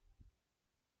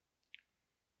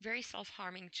 very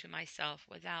self-harming to myself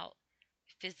without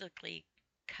physically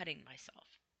cutting myself.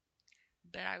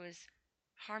 But I was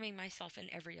harming myself in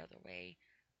every other way,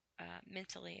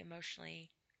 mentally,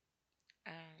 emotionally,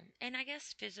 and I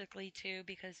guess physically too,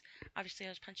 because obviously I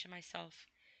was punching myself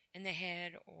in the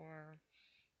head or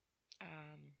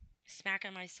um,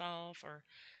 smacking myself or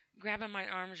grabbing my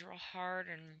arms real hard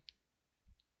and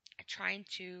trying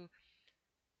to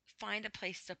find a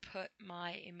place to put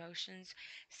my emotions.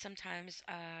 Sometimes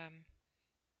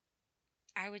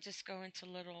I would just go into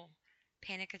little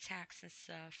panic attacks and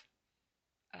stuff.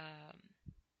 Um,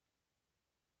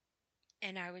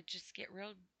 and I would just get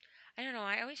real. I don't know.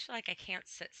 I always feel like I can't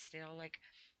sit still. Like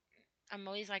I'm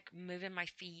always like moving my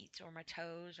feet or my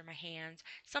toes or my hands.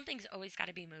 Something's always got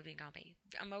to be moving on me.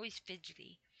 I'm always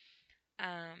fidgety.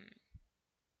 Um,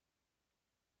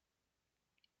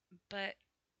 but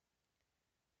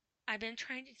I've been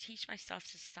trying to teach myself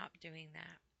to stop doing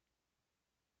that.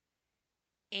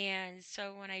 And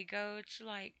so when I go to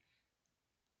like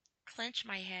clench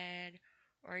my head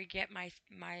or get my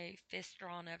fist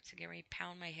drawn up to get ready to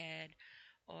pound my head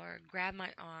or grab my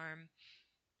arm,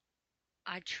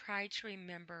 I try to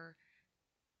remember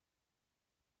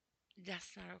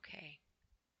that's not okay.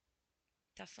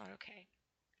 That's not okay.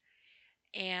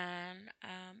 And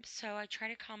so I try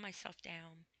to calm myself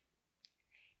down.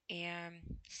 And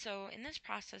so in this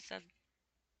process of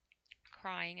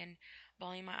crying and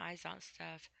bawling my eyes out and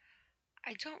stuff,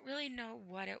 I don't really know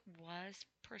what it was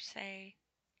per se.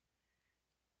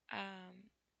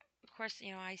 Of course,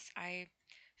 I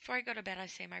before I go to bed, I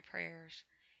say my prayers.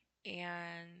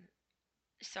 And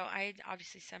so I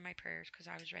obviously said my prayers because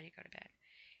I was ready to go to bed.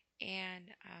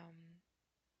 And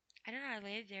I don't know, I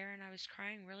laid there and I was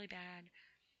crying really bad.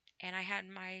 And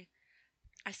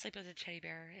I sleep with a teddy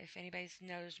bear. If anybody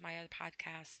knows my other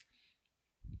podcast,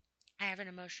 I have an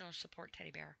emotional support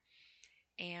teddy bear.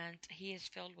 And he is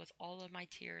filled with all of my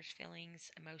tears, feelings,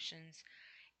 emotions,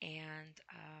 and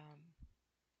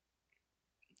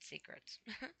secrets.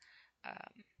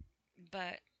 um,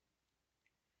 but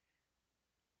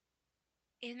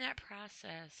in that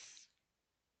process,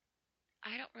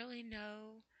 I don't really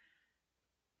know.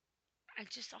 I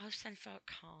just all of a sudden felt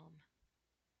calm.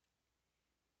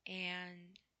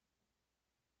 And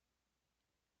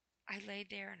I laid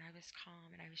there and I was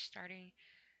calm and I was starting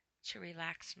to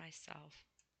relax myself.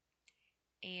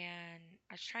 And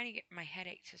I was trying to get my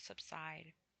headache to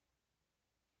subside.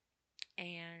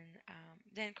 And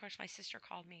then, of course, my sister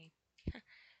called me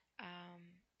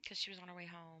because she was on her way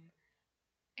home.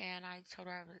 And I told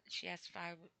her, she asked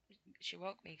if she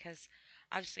woke me because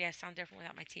obviously I sound different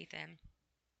without my teeth in.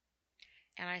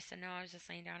 And I said, no, I was just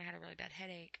laying down. I had a really bad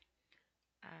headache.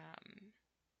 Um,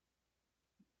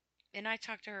 and I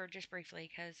talked to her just briefly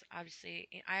because obviously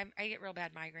I get real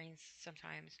bad migraines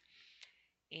sometimes.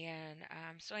 And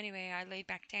so anyway, I laid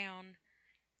back down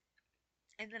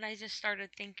and then I just started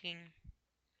thinking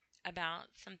about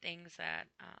some things that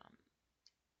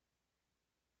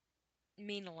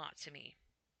mean a lot to me,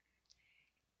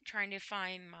 trying to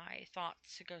find my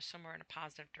thoughts to go somewhere in a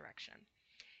positive direction.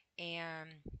 And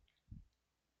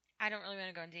I don't really want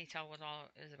to go into detail what all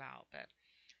it is about, but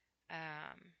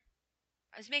um,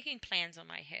 I was making plans in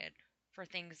my head for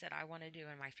things that I want to do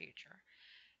in my future.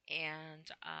 And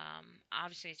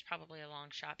obviously, it's probably a long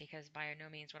shot because by no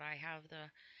means would I have the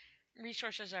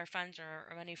resources or funds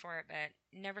or money for it, but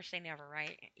never say never,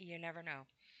 right? You never know.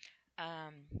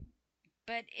 Um,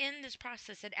 but in this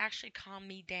process, it actually calmed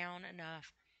me down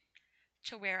enough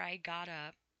to where I got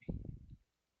up,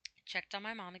 checked on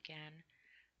my mom again,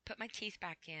 put my teeth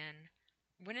back in,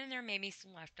 went in there, made me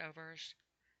some leftovers,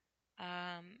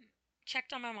 um,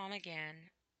 checked on my mom again,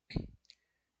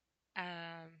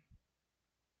 um,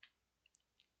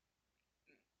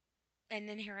 and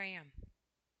then here I am.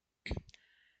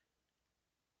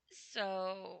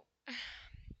 So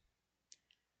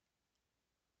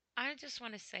I just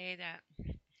want to say that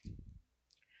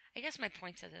I guess my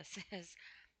point to this is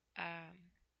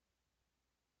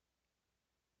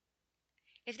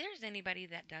if there's anybody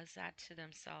that does that to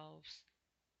themselves,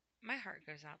 my heart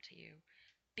goes out to you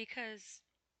because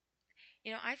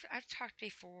I've talked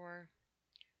before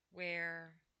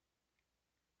where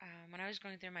when I was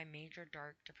going through my major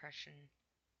dark depression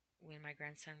when my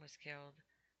grandson was killed,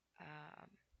 um,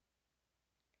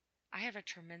 I have a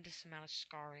tremendous amount of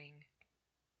scarring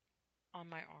on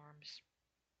my arms.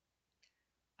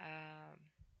 Um,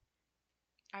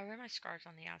 I wear my scars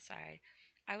on the outside.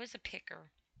 I was a picker,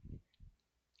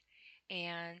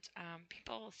 and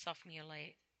people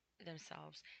self-mutilate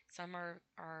themselves. Some are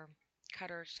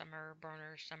cutters, some are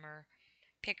burners, some are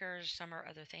pickers, some are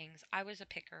other things. I was a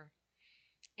picker,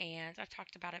 and I've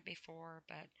talked about it before,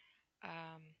 but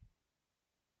um,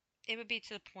 it would be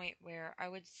to the point where I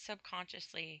would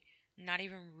subconsciously not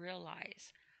even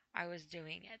realize I was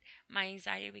doing it. My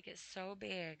anxiety would get so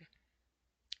big,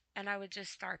 and I would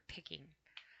just start picking.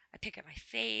 I pick at my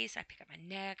face, I pick at my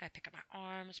neck, I pick at my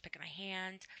arms, pick at my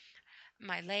hands,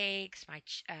 my legs,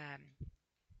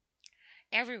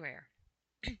 everywhere.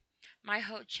 My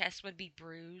whole chest would be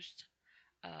bruised,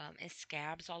 and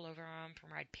scabs all over them from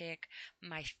where I'd pick.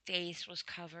 My face was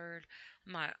covered,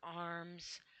 my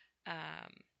arms.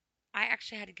 Um, I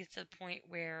actually had to get to the point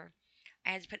where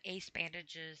I had to put ace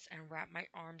bandages and wrap my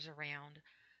arms around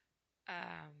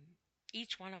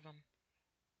each one of them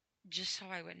just so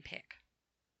I wouldn't pick.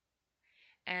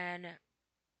 And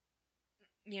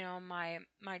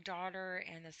my daughter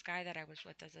and this guy that I was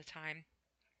with at the time,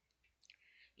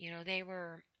 they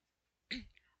were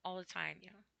all the time,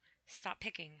 stop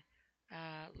picking,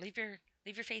 leave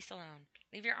your face alone,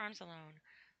 leave your arms alone,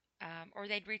 or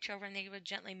they'd reach over and they would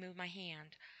gently move my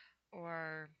hand,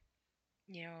 or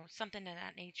something of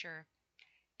that nature.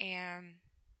 And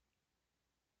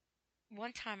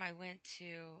one time I went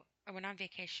on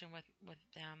vacation with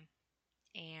them,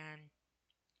 and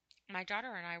my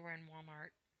daughter and I were in Walmart,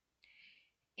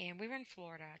 and we were in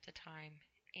Florida at the time,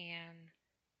 and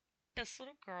this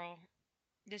little girl,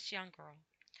 this young girl,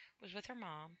 was with her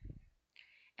mom,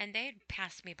 and they had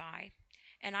passed me by,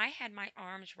 and I had my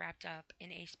arms wrapped up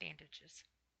in ace bandages.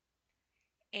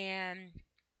 And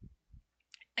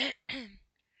the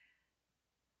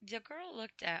girl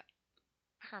looked at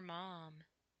her mom,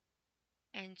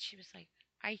 and she was like,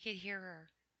 I could hear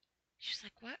her. She was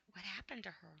like, What happened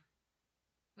to her?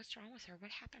 What's wrong with her?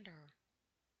 What happened to her?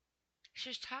 She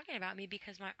was talking about me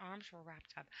because my arms were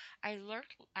wrapped up. I look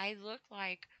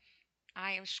like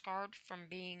I am scarred from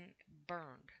being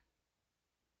burned.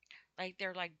 Like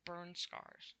they're like burn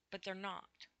scars, but they're not.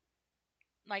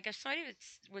 Like if somebody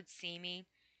would see me,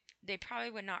 they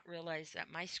probably would not realize that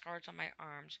my scars on my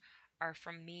arms are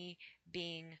from me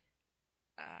being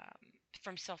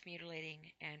from self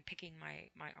mutilating and picking my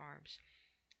arms,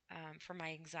 from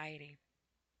my anxiety.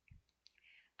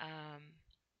 Um,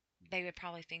 they would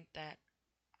probably think that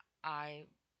I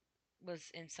was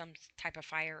in some type of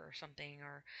fire or something,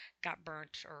 or got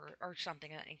burnt, or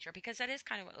something of that nature, because that is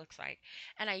kind of what it looks like.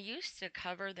 And I used to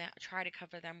try to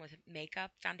cover them with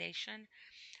makeup foundation.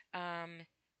 Um,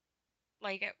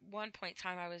 like at one point in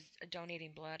time, I was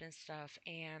donating blood and stuff,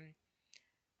 and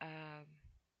um,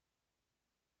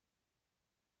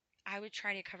 I would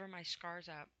try to cover my scars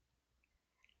up.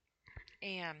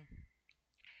 And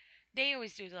they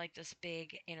always do like this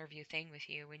big interview thing with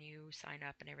you when you sign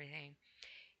up and everything.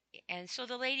 And so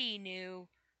the lady knew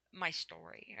my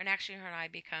story, and actually her and I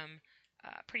become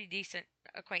pretty decent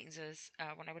acquaintances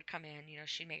when I would come in.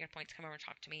 She'd make a point to come over and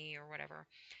talk to me or whatever.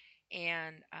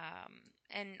 And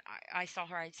I saw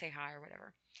her, I'd say hi or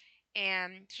whatever.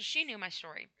 And so she knew my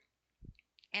story.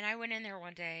 And I went in there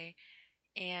one day,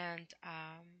 and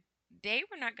they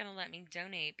were not going to let me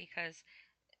donate because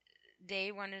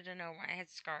they wanted to know why I had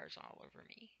scars all over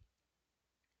me.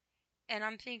 And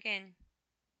I'm thinking,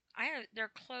 they're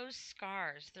closed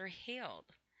scars. They're healed.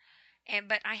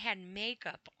 But I had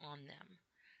makeup on them.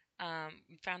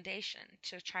 Foundation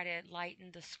to try to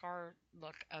lighten the scar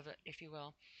look of it, if you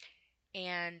will.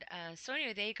 And so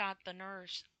anyway, they got the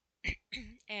nurse,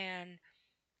 and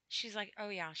she's like, "Oh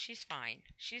yeah, she's fine.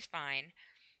 She's fine."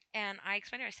 And I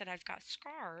explained to her, I said, "I've got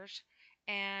scars,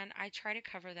 and I try to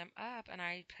cover them up, and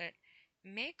I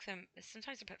make them.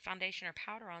 Sometimes I put foundation or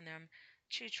powder on them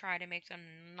to try to make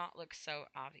them not look so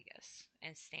obvious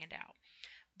and stand out.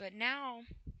 But now,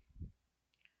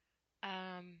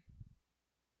 um,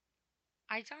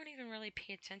 I don't even really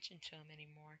pay attention to them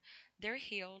anymore. They're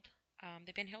healed.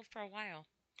 They've been healed for a while.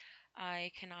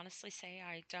 I can honestly say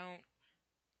I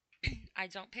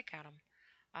don't pick at them.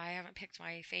 I haven't picked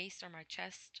my face or my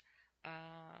chest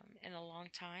in a long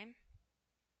time,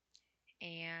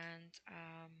 and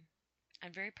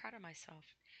I'm very proud of myself.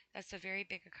 That's a very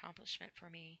big accomplishment for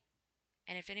me.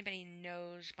 And if anybody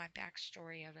knows my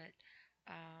backstory of it,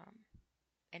 um,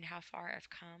 and how far I've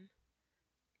come,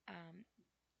 um,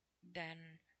 then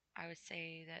I would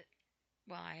say that,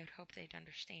 well, I would hope they'd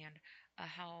understand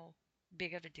how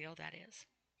big of a deal that is.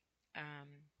 Um,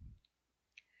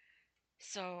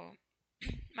 so,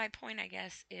 my point, I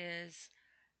guess, is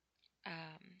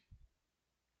um,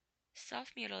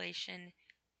 self mutilation.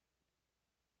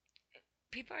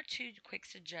 People are too quick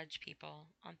to judge people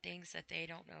on things that they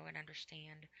don't know and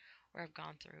understand or have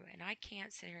gone through. And I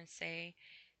can't sit here and say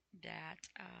that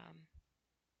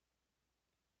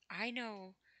I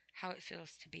know how it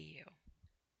feels to be you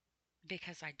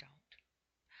because I don't.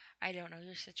 I don't know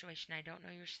your situation. I don't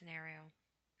know your scenario.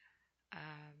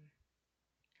 Um,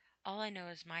 all I know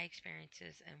is my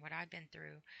experiences and what I've been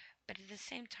through. But at the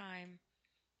same time,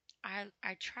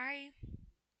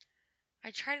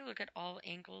 I try to look at all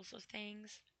angles of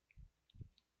things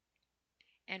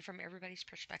and from everybody's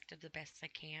perspective the best I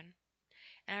can.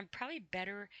 And I'm probably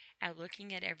better at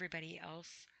looking at everybody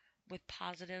else with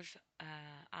positive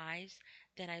eyes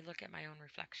than I look at my own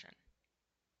reflection.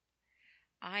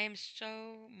 I am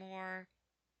so more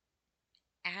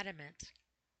adamant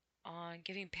on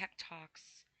giving pep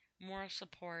talks, moral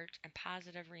support, and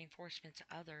positive reinforcement to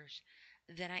others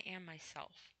than I am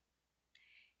myself.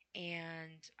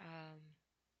 And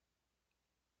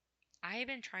I have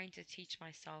been trying to teach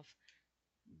myself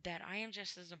that I am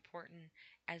just as important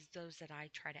as those that I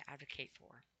try to advocate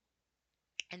for.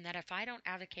 And that if I don't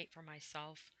advocate for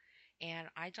myself and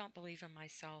I don't believe in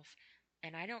myself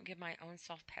and I don't give my own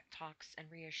self pep talks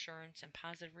and reassurance and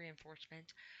positive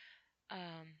reinforcement,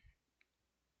 um,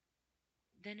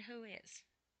 then who is?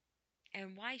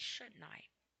 And why shouldn't I?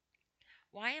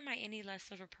 Why am I any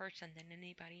less of a person than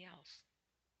anybody else?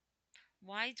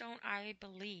 Why don't I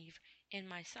believe in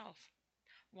myself?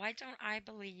 Why don't I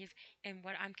believe in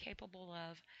what I'm capable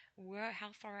of,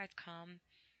 how far I've come,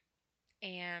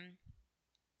 and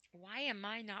why am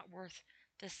I not worth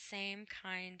the same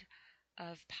kind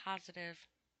of positive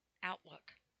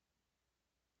outlook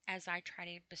as I try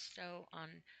to bestow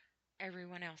on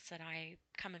everyone else that I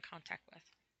come in contact with?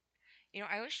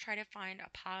 I always try to find a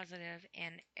positive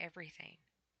in everything,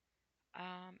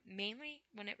 mainly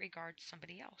when it regards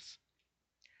somebody else.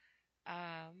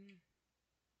 Um,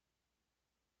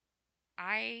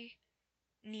 I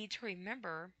need to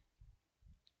remember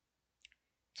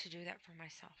to do that for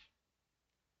myself.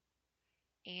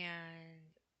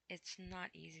 And it's not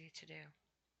easy to do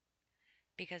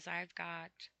because I've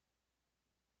got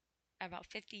about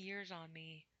 50 years on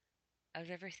me of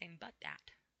everything but that,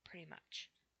 pretty much.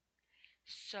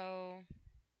 So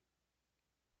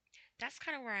that's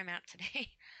kind of where I'm at today.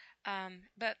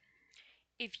 But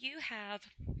if you have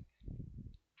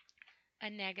a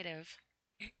negative,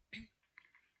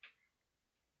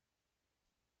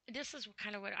 this is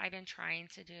kind of what I've been trying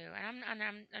to do, and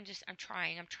I'm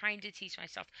trying to teach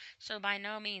myself. So by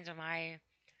no means am I,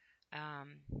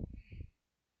 um,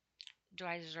 do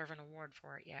I deserve an award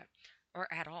for it yet, or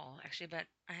at all, actually. But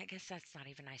I guess that's not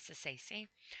even nice to say. See,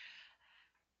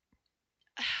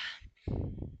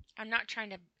 I'm not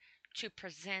trying to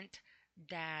present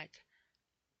that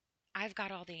I've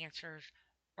got all the answers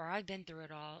or I've been through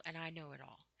it all and I know it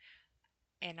all.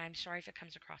 And I'm sorry if it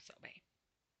comes across that way.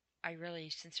 I really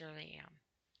sincerely am.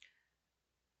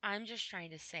 I'm just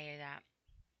trying to say that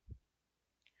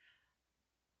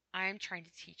I'm trying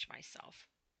to teach myself,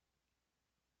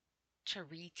 to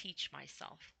reteach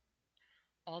myself.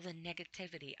 All the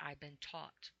negativity I've been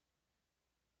taught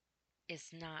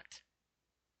is not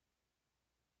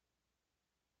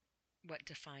what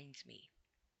defines me.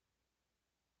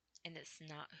 And it's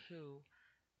not who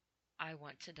I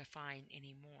want to define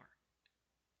anymore.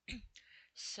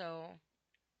 So,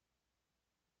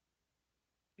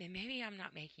 and maybe I'm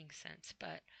not making sense,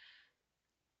 but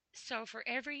so for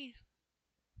every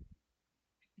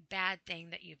bad thing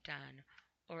that you've done,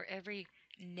 or every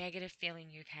negative feeling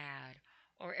you've had,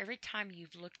 or every time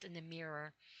you've looked in the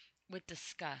mirror with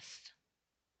disgust,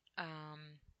 um,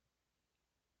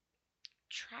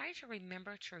 try to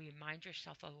remember to remind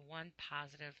yourself of one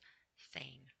positive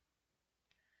thing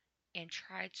and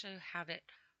try to have it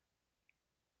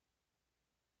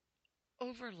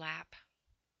overlap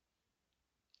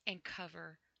and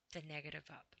cover the negative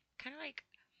up. Kind of like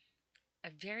a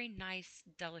very nice,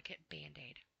 delicate band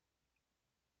aid.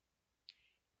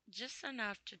 Just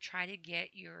enough to try to get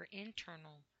your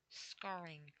internal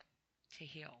scarring to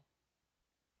heal.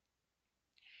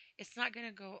 It's not going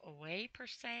to go away per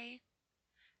se,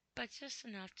 but just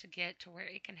enough to get to where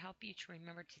it can help you to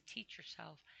remember to teach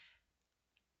yourself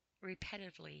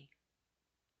repetitively,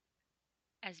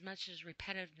 as much as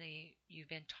repetitively you've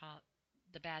been taught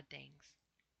the bad things.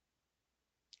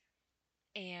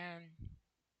 And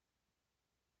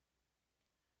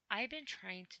I've been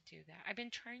trying to do that. I've been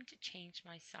trying to change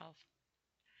myself.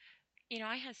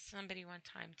 I had somebody one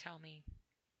time tell me,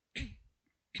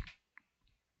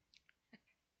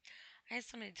 I had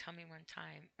somebody tell me one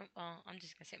time, well, I'm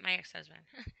just going to say my ex husband.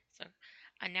 So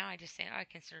now I just say I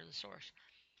consider the source.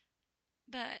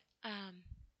 But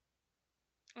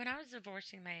when I was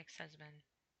divorcing my ex husband,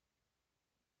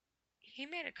 he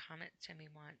made a comment to me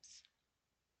once.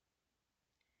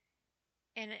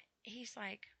 And he's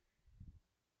like,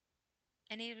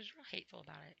 and he was real hateful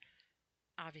about it,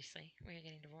 obviously, when you're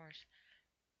getting divorced.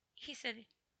 He said,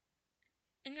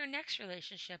 in your next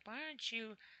relationship, why don't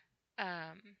you,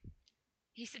 um,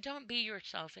 he said, don't be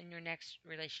yourself in your next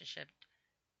relationship.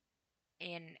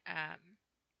 And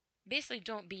basically,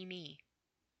 don't be me.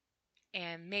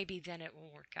 And maybe then it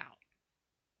will work out.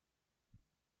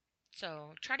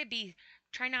 So try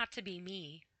not to be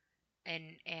me.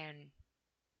 And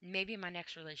maybe my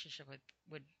next relationship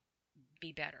would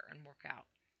be better and work out.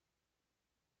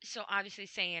 So obviously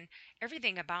saying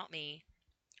everything about me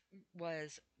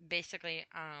was basically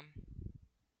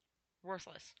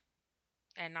worthless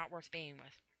and not worth being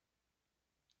with.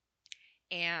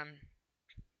 And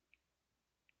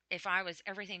if I was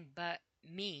everything but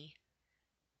me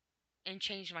and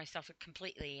changed myself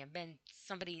completely and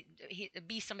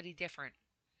be somebody different,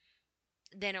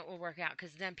 then it will work out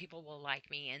because then people will like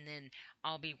me and then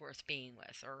I'll be worth being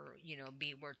with, or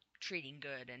be worth treating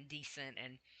good and decent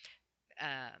and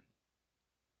uh,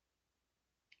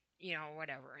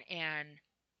 whatever. And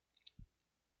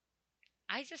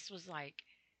I just was like,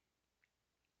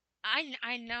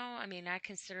 I know. I mean, I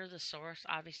consider the source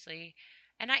obviously,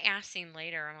 and I asked him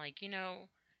later. I'm like,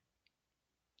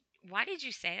 why did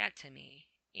you say that to me?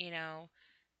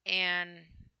 And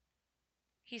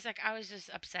he's like, I was just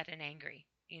upset and angry,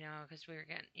 because we were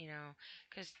getting,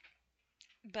 because,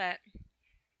 but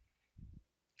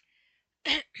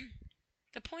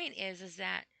the point is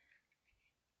that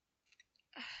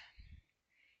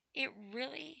it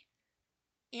really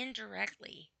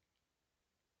indirectly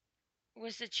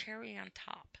was the cherry on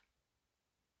top,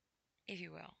 if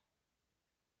you will,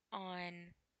 on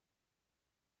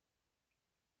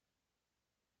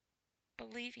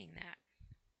believing that.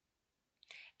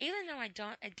 Even though I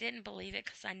didn't believe it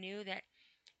because I knew that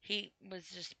he was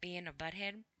just being a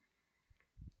butthead.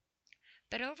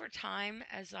 But over time,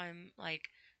 as I'm like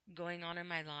going on in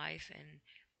my life and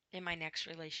in my next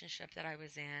relationship that I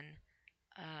was in,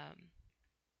 um,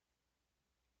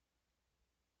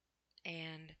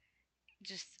 and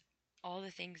just all the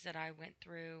things that I went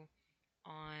through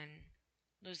on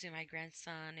losing my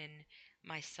grandson and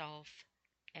myself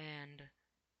and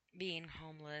being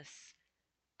homeless,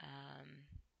 um,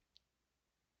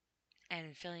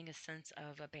 and feeling a sense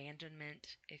of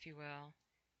abandonment, if you will,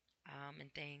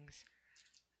 and things.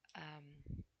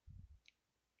 Um,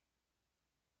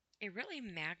 it really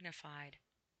magnified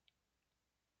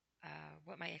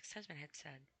what my ex husband had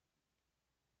said.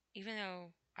 Even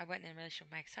though I wasn't in a relationship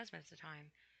with my ex husband at the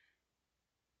time,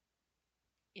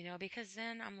 because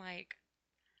then I'm like,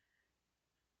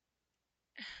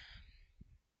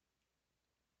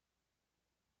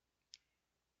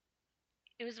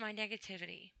 it was my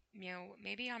negativity.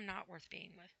 Maybe I'm not worth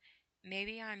being with.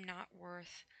 Maybe I'm not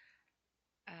worth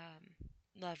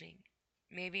loving.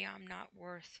 Maybe I'm not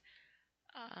worth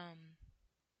um,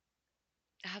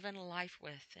 having a life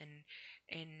with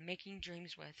and making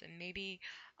dreams with. And maybe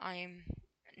I'm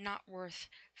not worth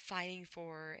fighting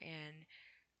for and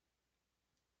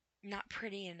not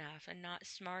pretty enough and not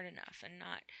smart enough and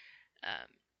not um,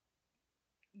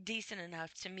 decent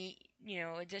enough to meet,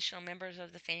 additional members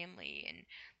of the family. And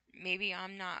maybe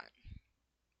I'm not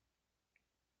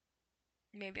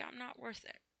maybe I'm not worth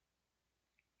it.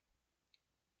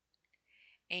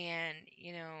 And,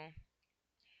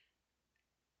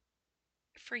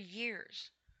 for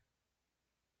years,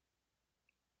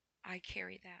 I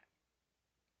carried that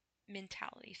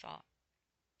mentality thought.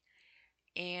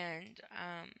 And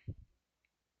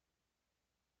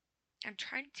I'm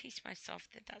trying to teach myself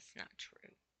that that's not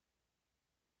true.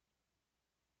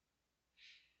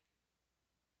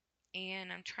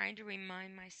 And I'm trying to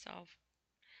remind myself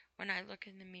when I look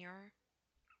in the mirror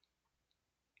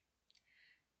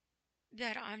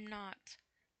that I'm not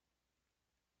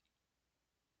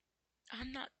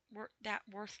that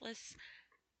worthless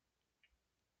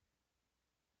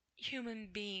human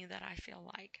being that I feel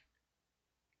like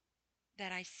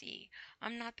that I see.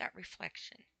 I'm not that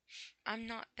reflection. I'm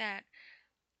not that.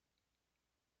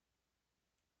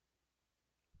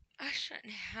 I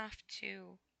shouldn't have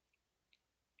to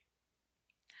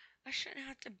I shouldn't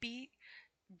have to be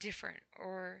different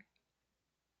or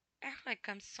act like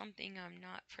I'm something I'm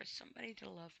not for somebody to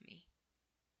love me.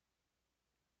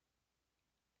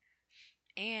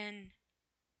 And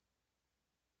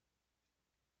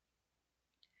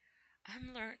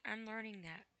I'm learning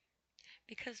that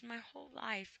because my whole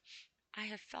life I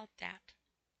have felt that.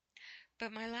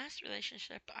 But my last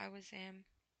relationship I was in,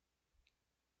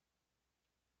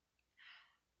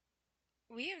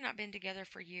 we have not been together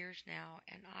for years now,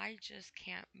 and I just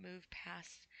can't move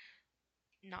past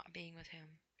not being with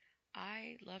him.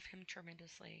 I love him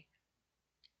tremendously,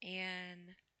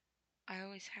 and I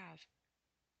always have.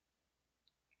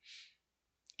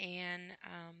 And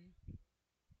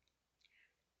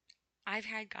I've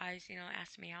had guys,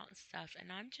 ask me out and stuff,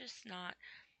 and I'm just not.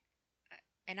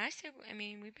 And I said, I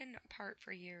mean, we've been apart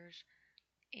for years,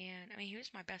 and I mean, he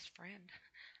was my best friend,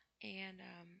 and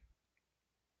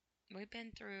we've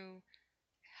been through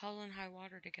hell and high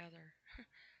water together,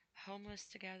 homeless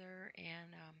together,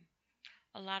 and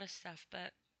a lot of stuff.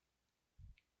 But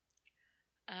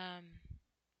um,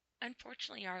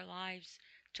 unfortunately, our lives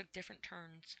took different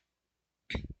turns.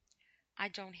 I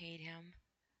don't hate him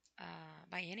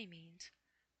by any means.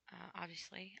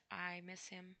 Obviously, I miss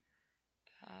him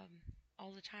um,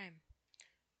 all the time,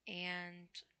 and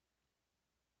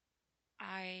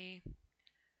I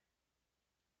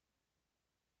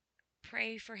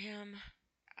pray for him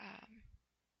um,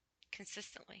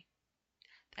 consistently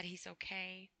that he's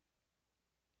okay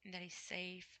and that he's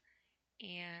safe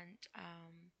and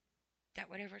that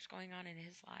whatever's going on in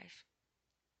his life,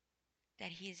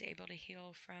 that he is able to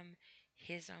heal from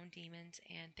his own demons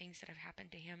and things that have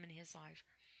happened to him in his life.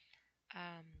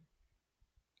 Um,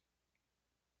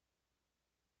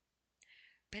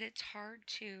 but it's hard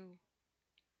to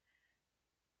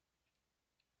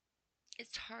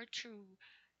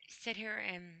sit here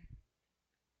and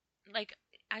like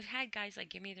I've had guys like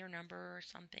give me their number or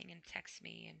something and text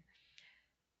me and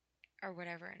or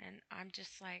whatever, and I'm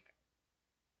just like,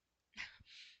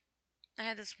 I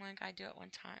had this one guy do it one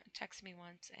time, text me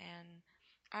once, and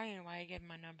I don't even know why I gave him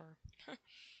my number.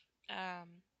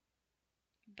 um,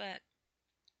 but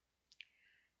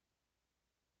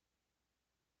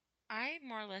I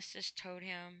more or less just told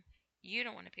him, you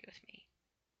don't want to be with me.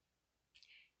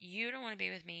 You don't want to be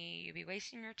with me. You'd be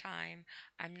wasting your time.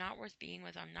 I'm not worth being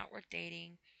with. I'm not worth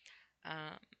dating.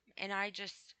 Um, and I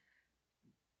just,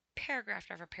 paragraph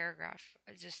after paragraph,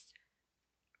 just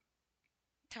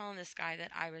telling this guy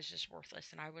that I was just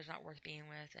worthless and I was not worth being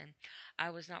with and I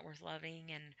was not worth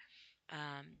loving and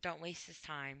don't waste his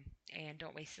time and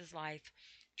don't waste his life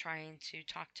trying to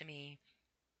talk to me.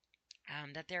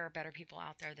 That there are better people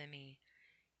out there than me.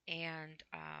 And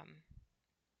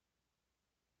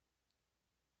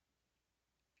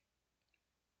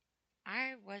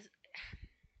I was,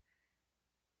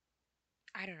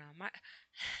 I don't know,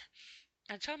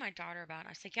 I told my daughter about it.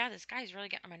 I was like, yeah, this guy's really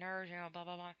getting on my nerves, blah,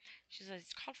 blah, blah. She said,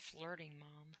 it's called flirting,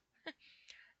 Mom.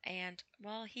 And,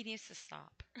 well, he needs to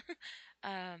stop.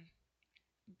 um,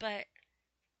 but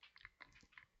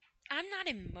I'm not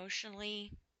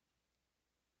emotionally,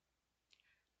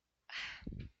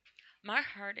 my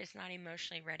heart is not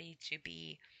emotionally ready to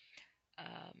be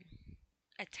um,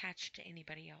 attached to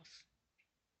anybody else.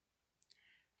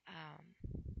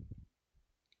 Um,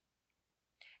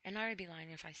 and I would be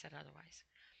lying if I said otherwise.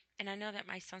 And I know that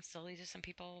might sound silly to some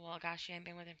people. Well, gosh, you ain't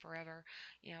been with him forever.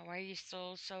 Why are you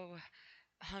still so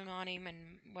hung on him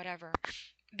and whatever?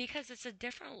 Because it's a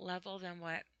different level than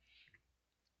what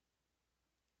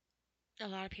a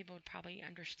lot of people would probably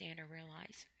understand or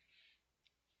realize.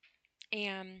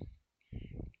 And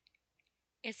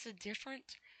it's a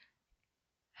different,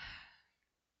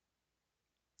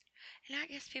 And I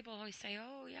guess people always say,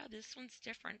 "Oh, yeah, this one's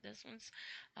different. This one's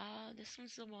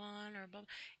the one," or blah,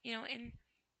 and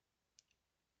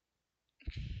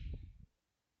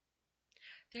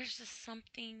there's just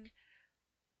something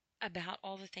about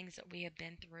all the things that we have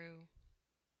been through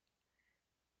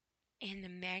and the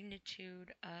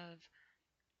magnitude of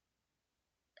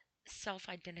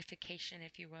self-identification,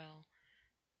 if you will,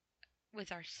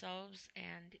 with ourselves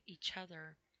and each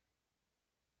other.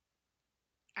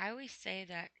 I always say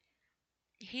that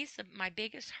my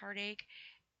biggest heartache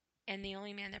and the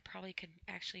only man that probably could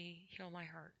actually heal my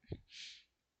heart.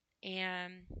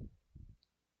 And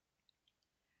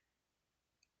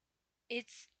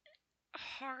it's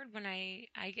hard when I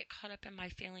get caught up in my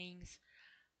feelings,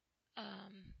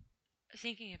 um,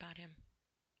 thinking about him.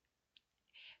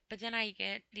 But then I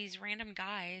get these random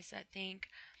guys that think,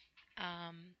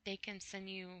 they can send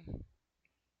you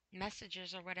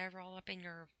messages or whatever all up in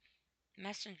your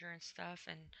messenger and stuff,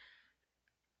 and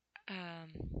um,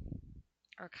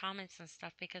 or comments and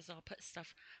stuff, because they'll put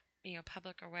stuff,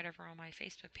 public or whatever on my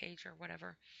Facebook page or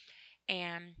whatever.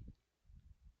 And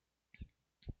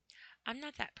I'm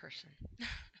not that person.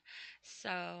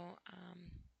 So,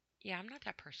 yeah, I'm not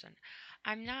that person.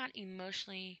 I'm not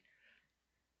emotionally,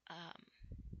 um,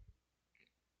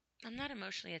 I'm not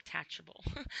emotionally attachable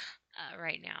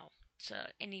right now to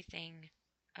anything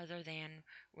other than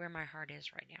where my heart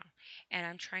is right now, and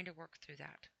I'm trying to work through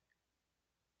that.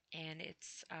 And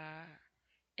it's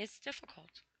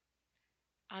difficult.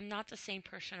 I'm not the same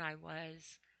person I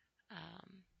was,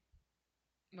 um,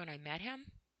 when I met him,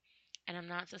 and I'm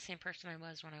not the same person I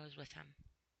was when I was with him.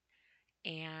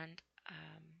 And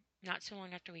not too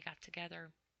long after we got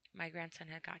together, my grandson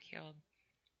had got killed,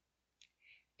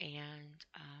 and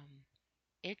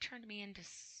it turned me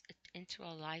into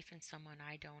a life and someone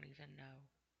I don't even know.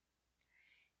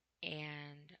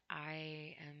 And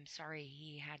I am sorry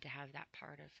he had to have that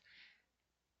part of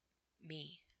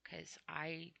me, because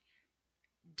I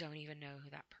don't even know who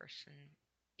that person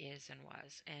is and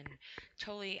was, and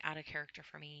totally out of character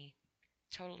for me,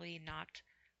 totally not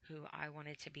who I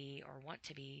wanted to be or want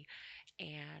to be.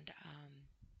 And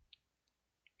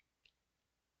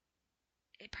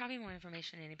probably more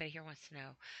information than anybody here wants to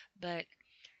know. But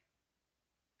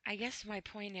I guess my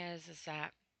point is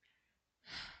that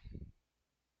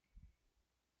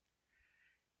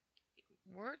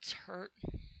words hurt,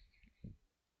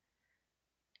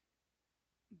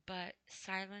 but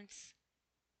silence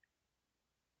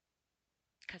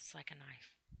cuts like a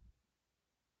knife.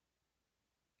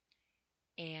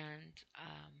 And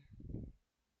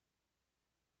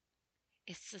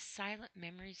it's the silent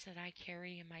memories that I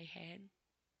carry in my head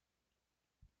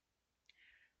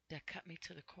that cut me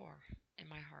to the core in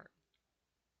my heart.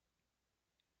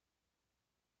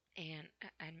 And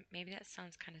maybe that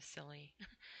sounds kind of silly.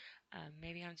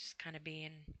 Maybe I'm just kind of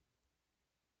being,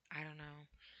 I don't know,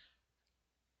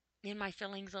 in my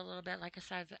feelings a little bit. Like I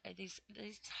said, these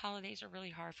holidays are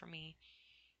really hard for me.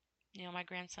 My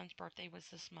grandson's birthday was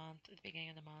this month, at the beginning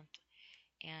of the month,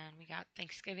 and we got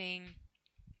Thanksgiving,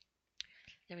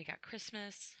 then we got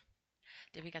Christmas,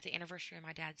 then we got the anniversary of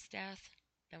my dad's death,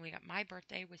 then we got my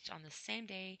birthday, which on the same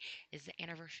day is the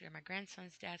anniversary of my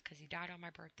grandson's death because he died on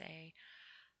my birthday.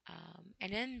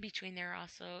 And in between there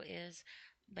also is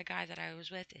the guy that I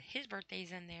was with. His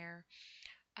birthday's in there.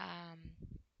 Um,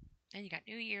 and you got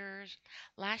New Year's.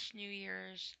 Last New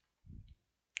Year's,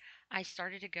 I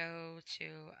started to go to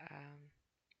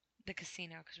the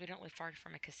casino because we don't live far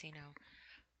from a casino.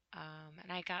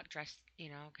 And I got dressed,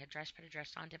 got dressed, put a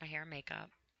dress on, did my hair and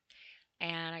makeup,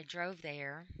 and I drove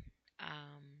there,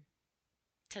 um,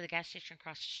 to the gas station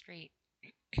across the street.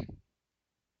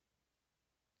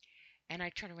 And I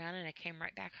turned around and I came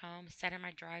right back home, sat in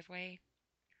my driveway,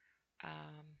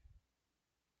 um,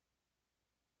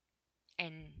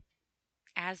 and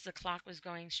as the clock was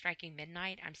going, striking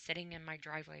midnight, I'm sitting in my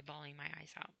driveway bawling my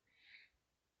eyes out.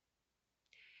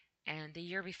 And the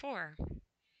year before,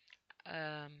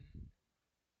 um,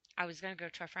 I was going to go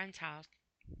to a friend's house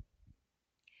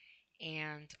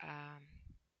and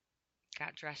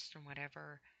got dressed and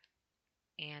whatever.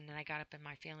 And then I got up in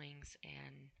my feelings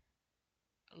and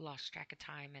lost track of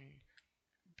time and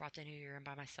brought the new year in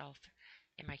by myself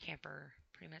in my camper,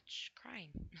 pretty much crying,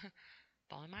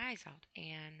 bawling my eyes out.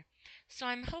 And so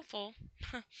I'm hopeful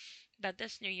that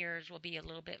this New Year's will be a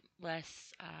little bit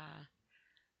less of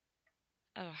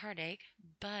a heartache,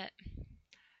 but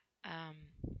um,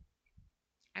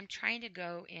 I'm trying to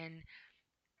go in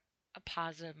a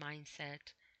positive mindset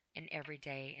in every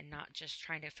day and not just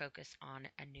trying to focus on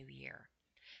a new year,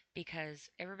 because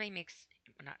everybody makes,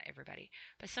 well, not everybody,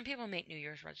 but some people make New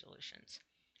Year's resolutions.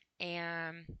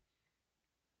 And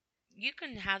you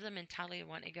can have the mentality of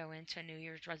wanting to go into a New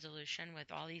Year's resolution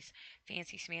with all these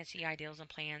fancy smancy ideals and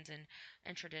plans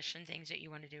and tradition things that you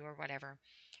want to do or whatever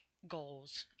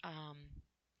goals.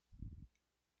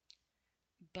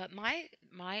 But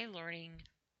my learning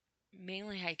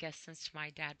mainly, I guess, since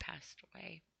my dad passed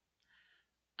away,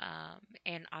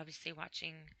 and obviously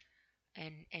watching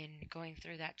and going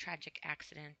through that tragic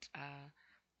accident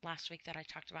last week that I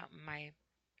talked about in my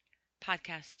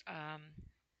podcast,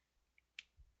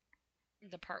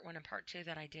 the part one and part two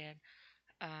that I did,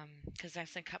 because I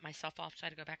accidentally cut myself off, so I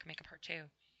had to go back and make a part two.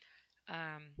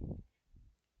 Um,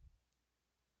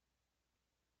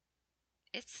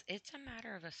 it's a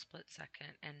matter of a split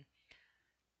second, and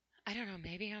I don't know.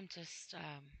 Maybe I'm just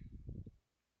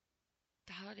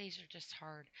the holidays are just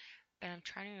hard, but I'm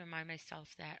trying to remind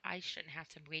myself that I shouldn't have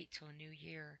to wait till a new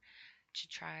year to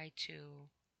try to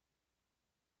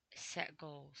set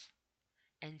goals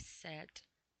and set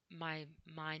my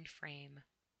mind frame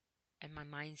and my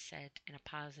mindset in a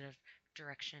positive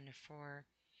direction for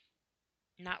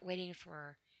not waiting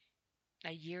for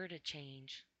a year to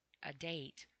change a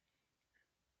date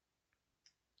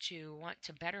to want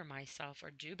to better myself or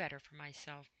do better for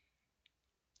myself,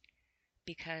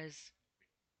 because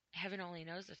heaven only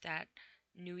knows if that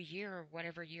new year or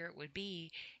whatever year it would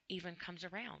be even comes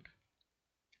around.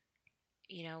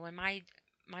 When my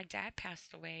dad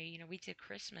passed away, we did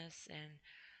Christmas, and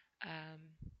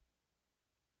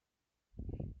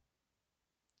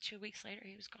 2 weeks later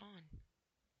he was gone.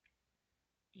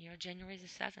 January the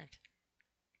 7th,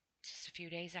 just a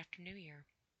few days after New Year.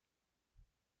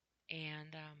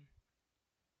 And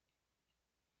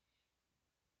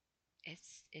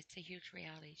it's a huge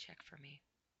reality check for me.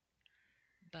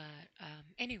 But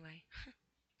anyway,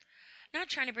 not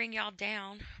trying to bring y'all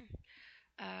down.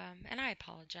 And I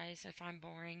apologize if I'm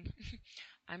boring.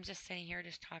 I'm just sitting here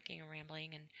just talking and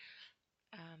rambling, and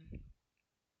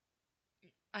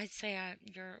I'd say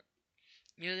you're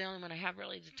the only one I have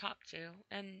really to talk to,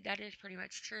 and that is pretty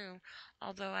much true.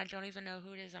 Although I don't even know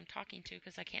who it is I'm talking to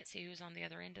because I can't see who's on the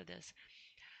other end of this.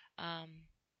 Um,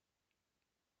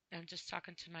 I'm just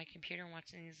talking to my computer and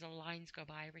watching these little lines go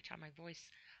by every time my voice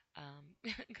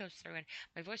goes through. And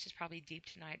my voice is probably deep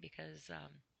tonight because I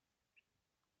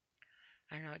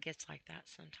don't know, it gets like that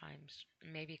sometimes.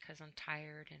 Maybe because I'm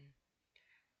tired and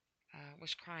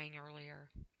was crying earlier.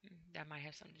 That might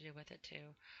have something to do with it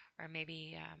too. Or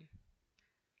maybe,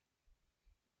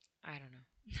 I don't know.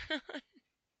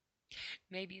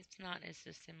 Maybe it's not, it's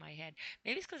just in my head.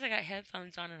 Maybe it's because I got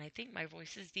headphones on and I think my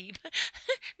voice is deep.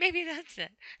 Maybe that's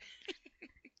it.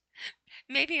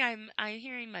 Maybe I'm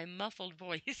hearing my muffled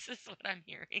voice is what I'm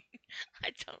hearing.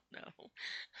 I don't know.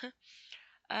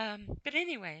 But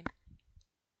anyway,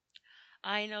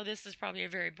 I know this is probably a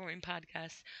very boring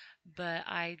podcast, but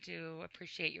I do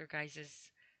appreciate your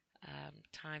guys'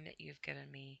 time that you've given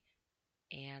me.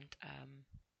 And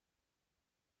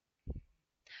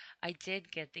I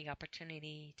did get the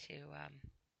opportunity to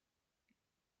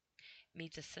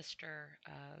meet the sister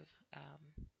of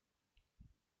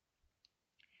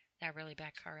that really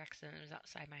bad car accident that was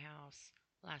outside my house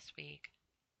last week.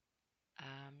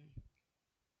 Um,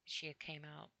 she had came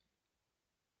out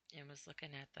and was looking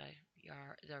at the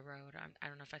road. I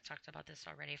don't know if I talked about this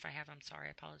already. If I have, I'm sorry.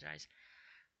 I apologize.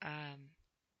 Um,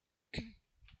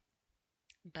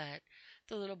 but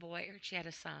the little boy, she had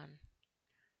a son,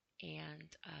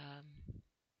 and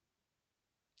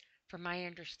from my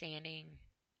understanding,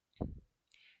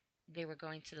 they were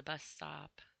going to the bus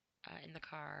stop in the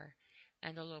car,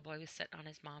 and the little boy was sitting on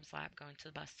his mom's lap going to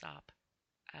the bus stop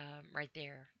right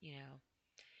there.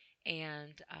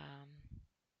 And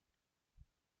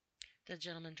the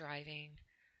gentleman driving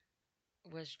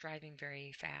was driving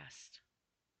very fast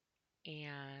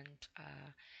and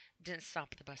didn't stop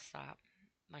at the bus stop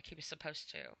like he was supposed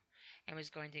to, and was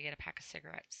going to get a pack of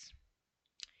cigarettes.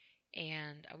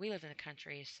 And we live in the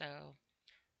country, so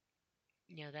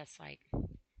that's like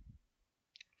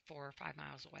 4 or 5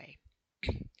 miles away.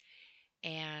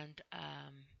 And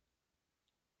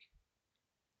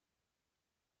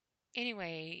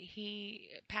anyway, he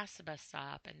passed the bus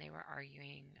stop, and they were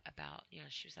arguing about,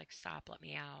 she was like, "Stop, let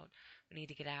me out. We need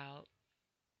to get out."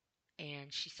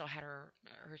 And she still had her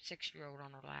 6-year old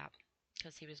on her lap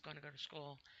because he was going to go to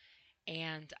school.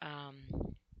 And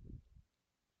um,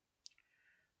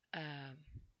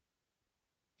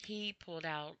 he pulled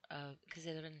out of, because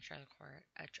they live in a trailer court,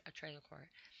 a trailer court,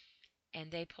 and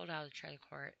they pulled out of the trailer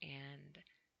court and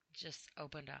just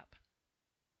opened up.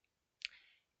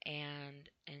 And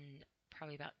in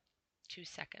probably about 2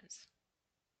 seconds,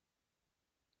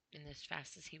 and as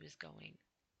fast as he was going,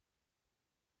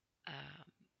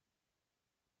 um,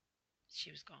 she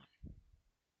was gone.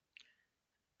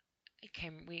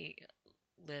 We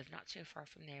lived not too far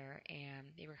from there,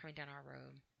 and they were coming down our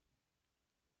road,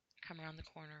 come around the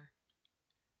corner,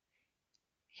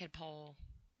 hit a pole,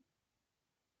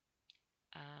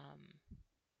 um,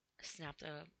 snapped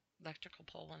the electrical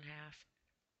pole in half,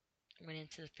 went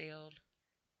into the field,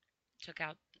 took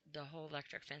out the whole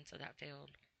electric fence of that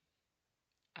field,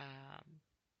 um,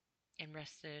 and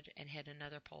rested and hit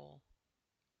another pole,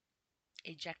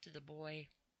 ejected the boy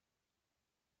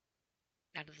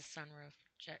out of the sunroof,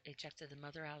 ejected the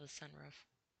mother out of the sunroof.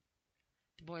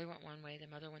 The boy went one way, the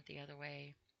mother went the other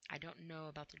way. I don't know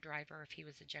about the driver if he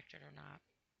was ejected or not.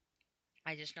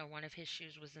 I just know one of his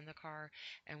shoes was in the car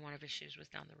and one of his shoes was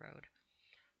down the road.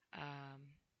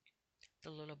 Um,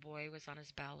 the little boy was on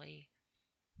his belly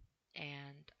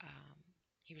and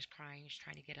he was crying. He was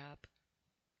trying to get up.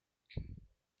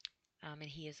 And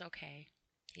he is okay.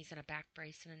 He's in a back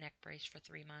brace and a neck brace for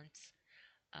 3 months.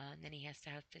 And then he has to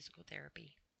have physical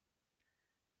therapy.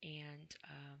 And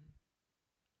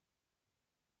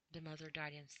the mother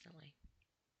died instantly.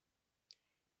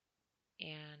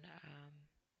 And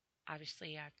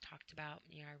obviously, I've talked about,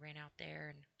 I ran out there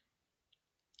and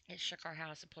it shook our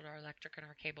house and pulled our electric and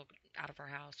our cable out of our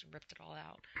house and ripped it all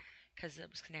out because it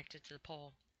was connected to the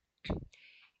pole.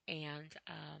 And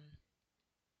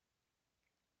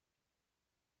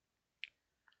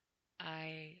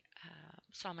I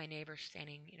saw my neighbors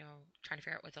standing, trying to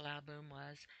figure out what the loud boom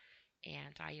was.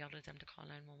 And I yelled at them to call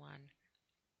 911.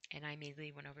 And I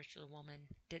immediately went over to the woman,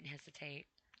 didn't hesitate.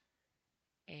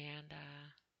 And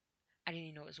I didn't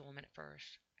even know it was a woman at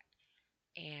first.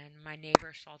 And my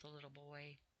neighbor saw the little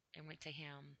boy and went to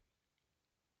him.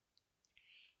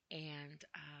 And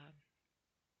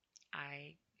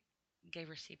I gave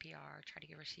her CPR, tried to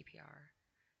give her CPR.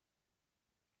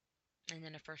 And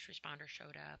then a first responder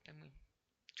showed up and we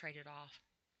traded off.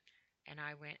 And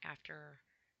I went after,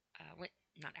 went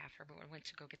not after, but I went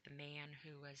to go get the man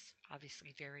who was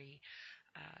obviously very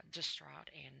distraught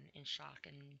and in shock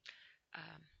and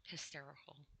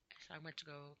hysterical. So I went to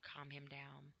go calm him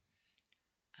down.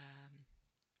 Um,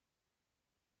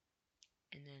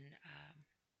 and then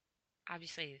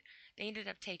obviously they ended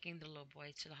up taking the little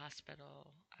boy to the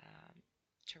hospital,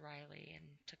 to Riley, and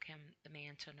took him, the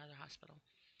man, to another hospital.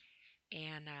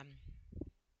 And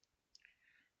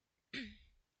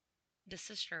the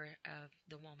sister of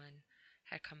the woman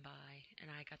had come by,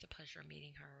 and I got the pleasure of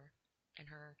meeting her and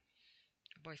her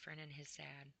boyfriend and his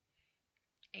dad.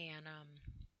 And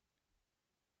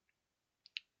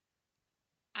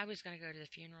I was going to go to the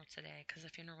funeral today because the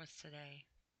funeral was today.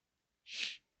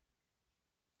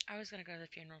 I was going to go to the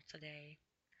funeral today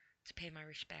to pay my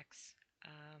respects.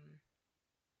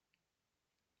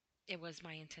 It was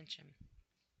my intention.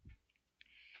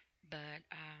 But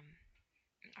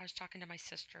I was talking to my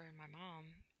sister and my mom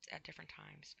at different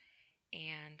times,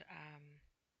 and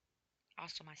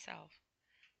also myself.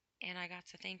 And I got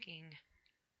to thinking,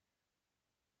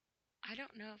 I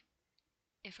don't know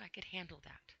if I could handle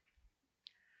that.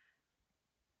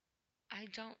 I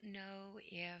don't know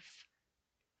if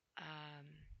um,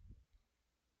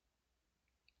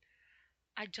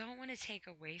 I don't want to take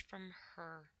away from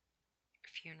her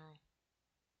funeral.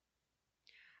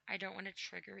 I don't want to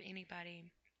trigger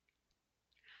anybody.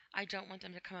 I don't want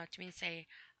them to come up to me and say,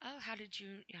 "Oh, how did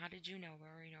you know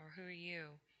her? Or who are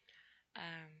you?"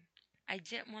 Um, I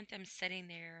didn't want them sitting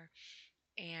there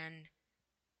and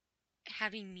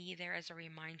having me there as a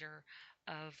reminder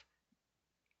of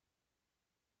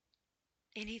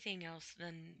anything else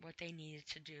than what they needed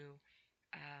to do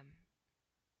um,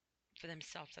 for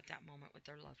themselves at that moment with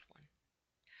their loved one.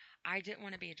 I didn't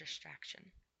want to be a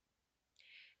distraction.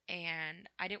 And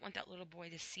I didn't want that little boy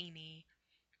to see me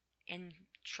and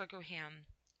trigger him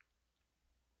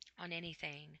on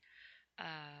anything,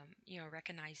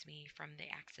 recognize me from the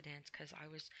accident because I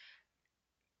was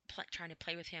trying to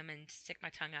play with him and stick my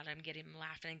tongue out at him, get him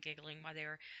laughing and giggling while they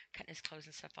were cutting his clothes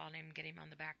and stuff on him, get him on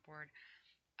the backboard.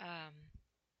 Um,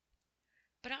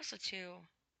 but also, too,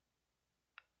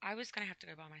 I was going to have to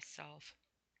go by myself.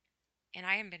 And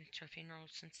I haven't been to a funeral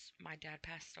since my dad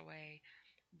passed away,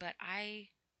 but I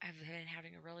have been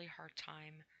having a really hard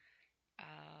time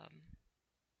um,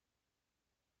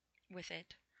 with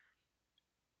it.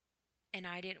 And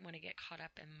I didn't want to get caught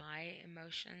up in my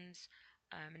emotions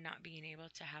and not being able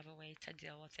to have a way to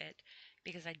deal with it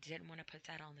because I didn't want to put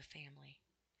that on the family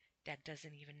that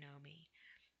doesn't even know me.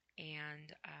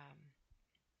 And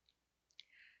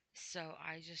so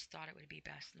I just thought it would be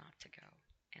best not to go,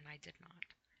 and I did not.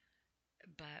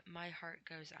 But my heart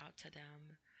goes out to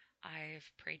them.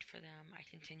 I've prayed for them. I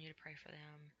continue to pray for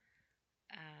them.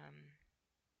 Um,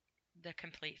 the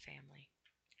complete family.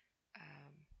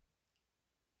 Um,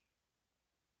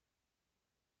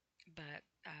 But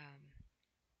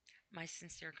my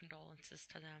sincere condolences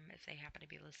to them if they happen to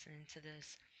be listening to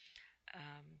this.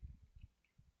 Um,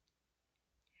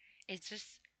 it's just,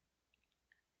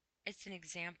 it's an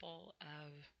example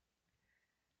of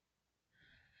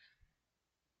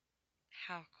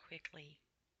how quickly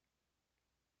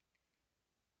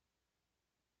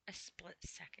a split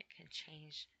second can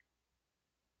change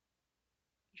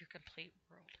your complete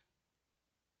world.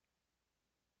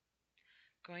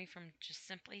 Going from just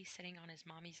simply sitting on his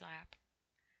mommy's lap,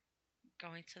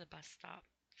 going to the bus stop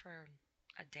for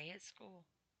a day at school,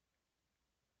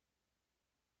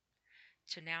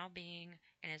 to now being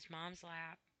in his mom's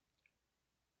lap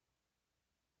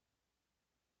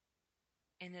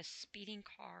in this speeding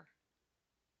car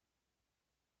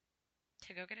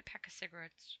to go get a pack of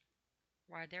cigarettes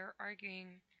while they're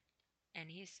arguing, and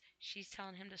she's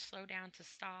telling him to slow down, to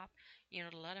stop,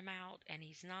 to let him out, and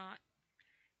he's not.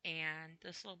 And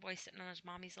this little boy sitting on his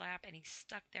mommy's lap, and he's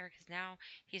stuck there because now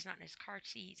he's not in his car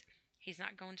seat. He's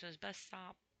not going to his bus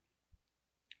stop.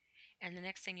 And the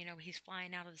next thing you know, he's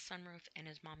flying out of the sunroof and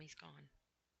his mommy's gone.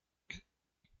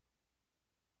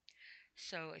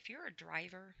 So if you're a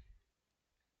driver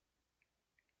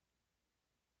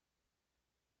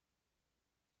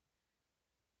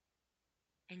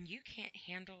and you can't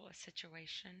handle a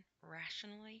situation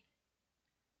rationally,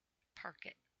 park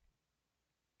it.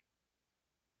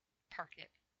 Park it.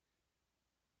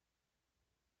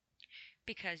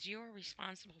 Because you are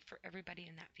responsible for everybody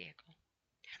in that vehicle.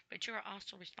 But you are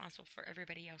also responsible for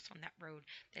everybody else on that road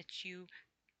that you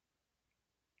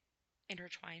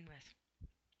intertwine with.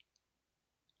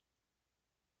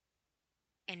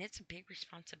 And it's a big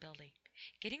responsibility.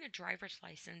 Getting a driver's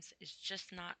license is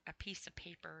just not a piece of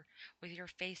paper with your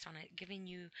face on it, giving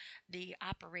you the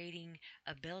operating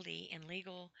ability and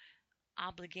legal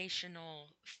obligational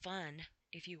fun,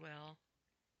 if you will,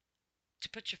 to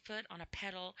put your foot on a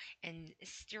pedal and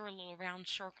steer a little round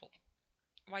circle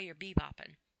while you're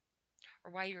bebopping,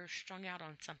 or while you're strung out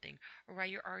on something, or while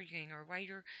you're arguing, or while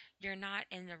you're not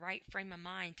in the right frame of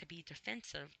mind to be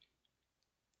defensive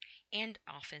and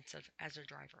offensive as a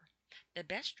driver. The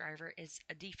best driver is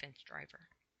a defense driver,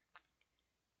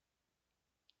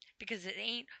 because it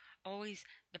ain't always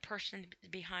the person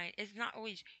behind, it's not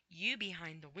always you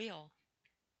behind the wheel,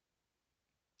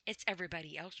 it's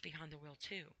everybody else behind the wheel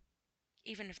too,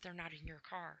 even if they're not in your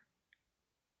car.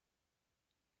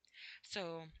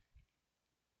 So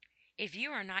if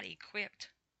you are not equipped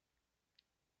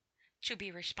to be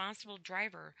a responsible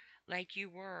driver like you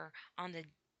were on the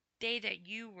day that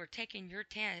you were taking your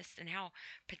test, and how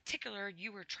particular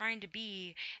you were trying to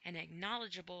be and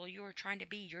acknowledgeable you were trying to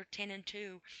be, you're 10 and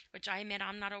 2, which I admit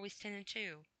I'm not always 10 and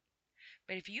 2.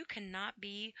 But if you cannot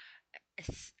be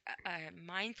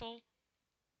mindful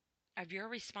of your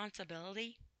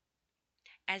responsibility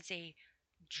as a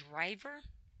driver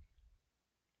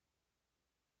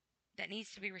that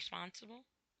needs to be responsible,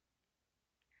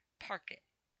 park it.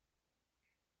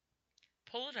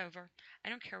 Pull it over. I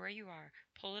don't care where you are.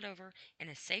 Pull it over in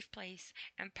a safe place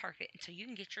and park it until you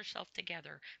can get yourself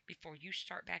together before you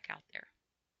start back out there.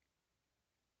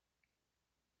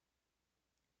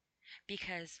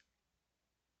 Because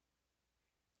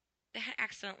the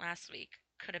accident last week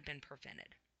could have been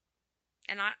prevented.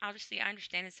 And obviously, I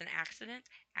understand it's an accident.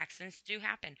 Accidents do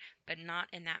happen, but not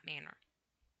in that manner.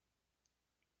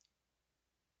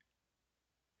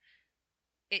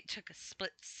 It took a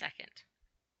split second.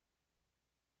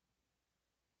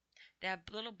 That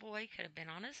little boy could have been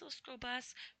on his little school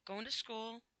bus going to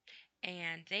school,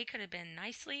 and they could have been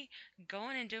nicely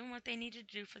going and doing what they needed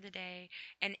to do for the day.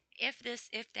 And if this,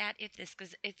 if that, if this,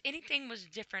 because if anything was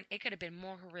different, it could have been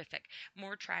more horrific,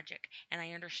 more tragic. And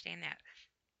I understand that.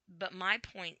 But my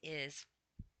point is,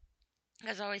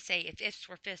 as I always say, if ifs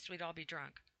were fists, we'd all be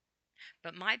drunk.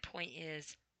 But my point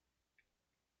is,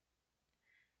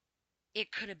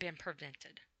 it could have been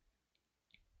prevented.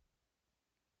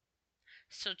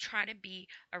 So try to be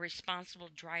a responsible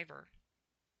driver.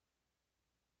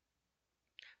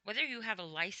 Whether you have a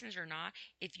license or not,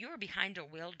 if you are behind a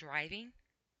wheel driving,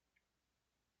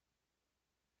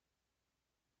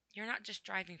 you're not just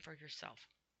driving for yourself.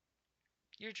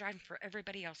 You're driving for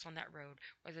everybody else on that road,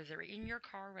 whether they're in your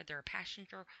car, whether they're a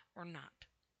passenger or not.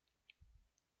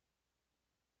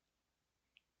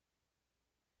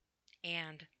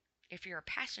 And if you're a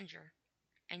passenger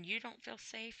and you don't feel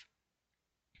safe,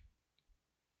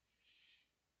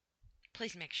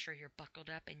 please make sure you're buckled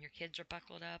up and your kids are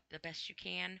buckled up the best you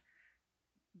can.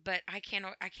 But I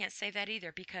can't say that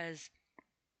either, because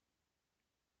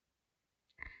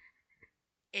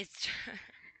it's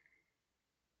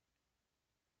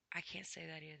I can't say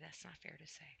that either. That's not fair to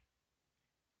say.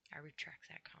 I retract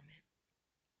that comment.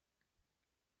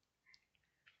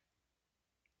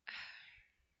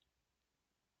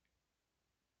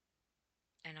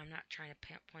 And I'm not trying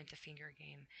to point the finger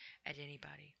game at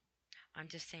anybody. I'm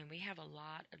just saying we have a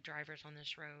lot of drivers on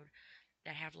this road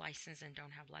that have licenses and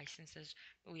don't have licenses,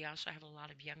 but we also have a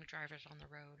lot of young drivers on the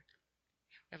road.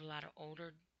 We have a lot of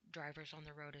older drivers on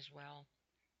the road as well,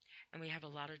 and we have a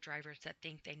lot of drivers that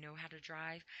think they know how to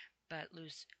drive, but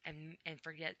lose and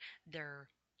forget their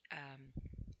um,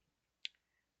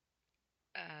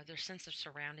 their sense of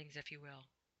surroundings, if you will.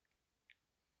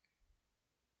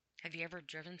 Have you ever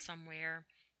driven somewhere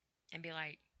and be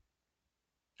like,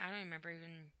 I don't even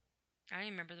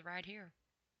remember the ride here,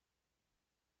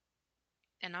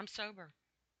 and I'm sober.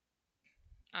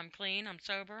 I'm clean. I'm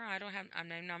sober. I don't have.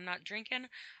 I'm not drinking.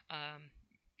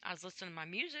 I was listening to my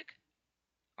music,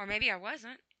 or maybe I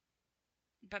wasn't.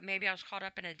 But maybe I was caught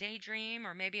up in a daydream,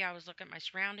 or maybe I was looking at my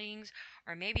surroundings,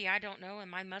 or maybe I don't know,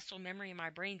 and my muscle memory and my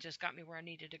brain just got me where I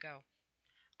needed to go.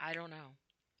 I don't know.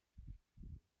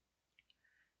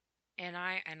 And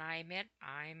I admit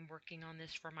I'm working on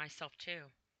this for myself too,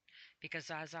 because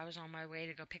as I was on my way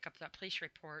to go pick up that police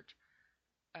report,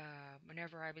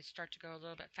 whenever I would start to go a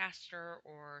little bit faster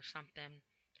or something,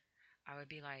 I would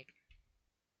be like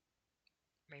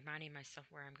reminding myself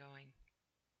where I'm going,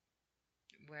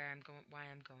 why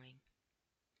I'm going.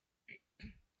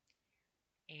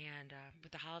 And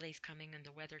with the holidays coming and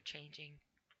the weather changing,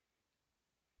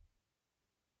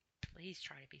 please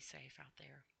try to be safe out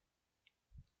there.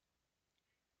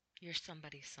 You're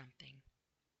somebody's something.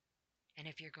 And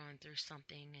if you're going through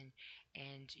something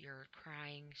and you're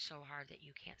crying so hard that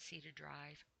you can't see to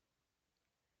drive,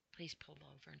 please pull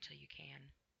over until you can,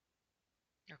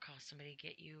 or call somebody to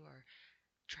get you, or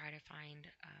try to find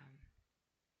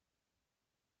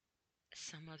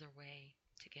some other way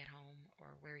to get home or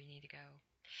where you need to go.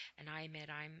 And I admit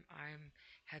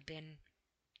have been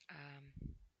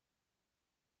um,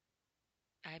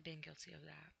 I've been guilty of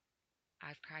that.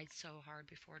 I've cried so hard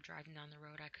before driving down the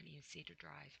road I couldn't even see to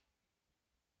drive.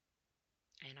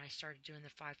 And I started doing the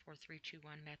 5 4 3 2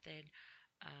 1 method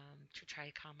to try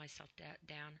to calm myself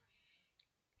down.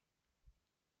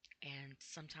 And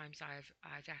sometimes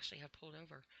I've actually have pulled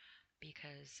over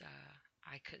because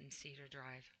I couldn't see to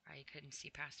drive. I couldn't see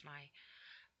past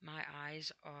my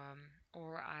eyes,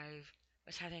 or I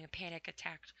was having a panic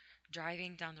attack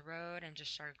driving down the road and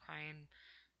just started crying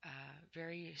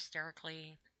very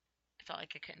hysterically. I felt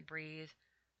like I couldn't breathe,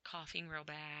 coughing real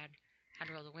bad, had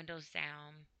to roll the windows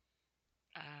down,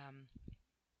 um,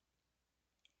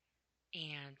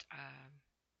 and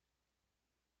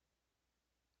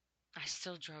I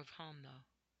still drove home though.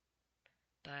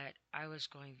 But I was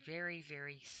going very,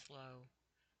 very slow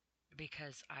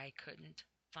because I couldn't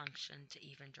function to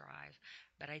even drive.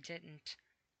 But I didn't.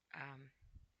 Um,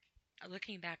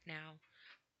 Looking back now,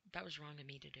 that was wrong of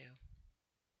me to do.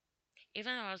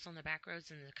 Even though I was on the back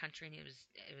roads in the country and it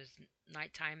was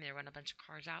nighttime, there went a bunch of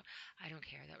cars out. I don't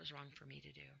care. That was wrong for me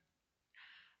to do.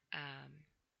 Um,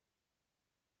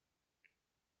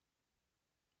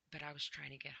 but I was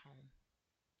trying to get home.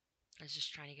 I was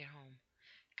just trying to get home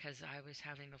because I was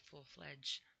having a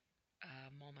full-fledged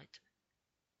moment,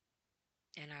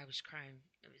 and I was crying.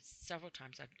 It was several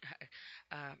times.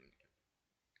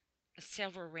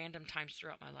 Several random times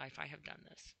throughout my life, I have done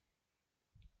this.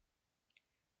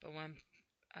 But one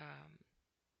um,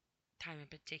 time in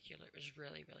particular, it was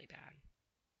really, really bad.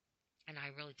 And I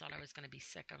really thought I was going to be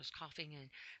sick. I was coughing and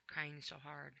crying so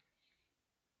hard.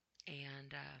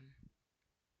 And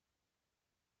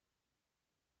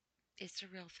it's a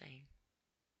real thing.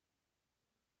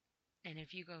 And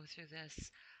if you go through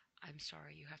this, I'm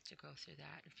sorry you have to go through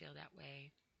that and feel that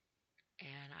way.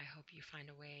 And I hope you find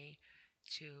a way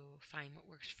to find what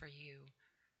works for you,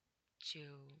 to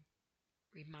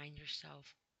remind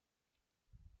yourself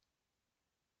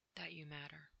that you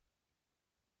matter,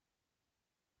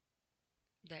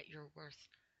 that you're worth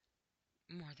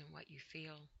more than what you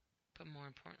feel, but more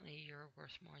importantly, you're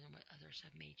worth more than what others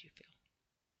have made you feel.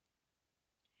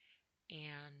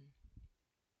 And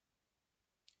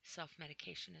self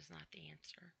medication is not the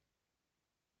answer.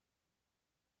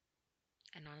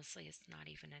 And honestly, it's not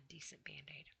even a decent band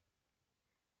aid.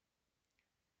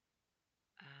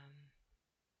 Um,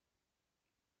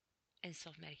 and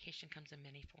self medication comes in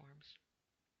many forms.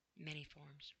 Many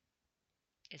forms.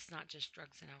 It's not just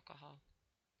drugs and alcohol.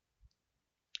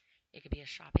 It could be a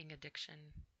shopping addiction.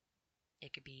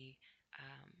 It could be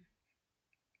um,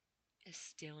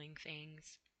 stealing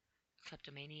things,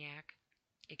 kleptomaniac.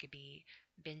 It could be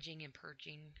binging and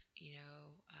purging,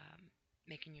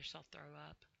 making yourself throw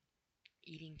up,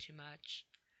 eating too much,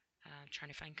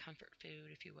 trying to find comfort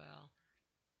food, if you will.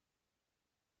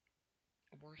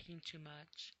 working too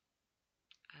much,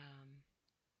 um,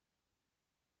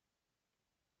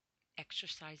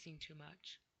 exercising too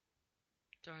much,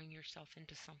 throwing yourself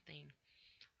into something.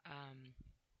 Um,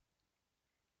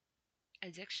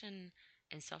 Addiction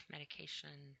and self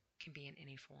medication can be in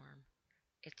any form.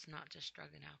 It's not just drug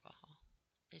and alcohol.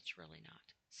 It's really not.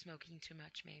 Smoking too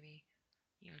much, maybe.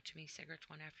 Too many cigarettes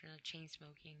one after another, chain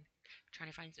smoking, trying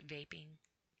to find some vaping.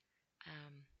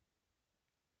 Um,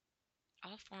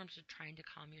 all forms of trying to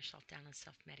calm yourself down and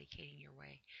self medicating your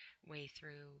way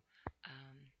through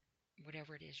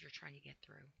whatever it is you're trying to get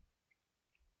through.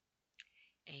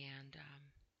 And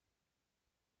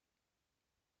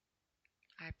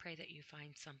I pray that you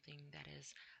find something that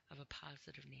is of a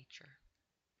positive nature.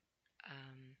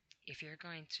 If you're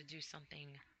going to do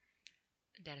something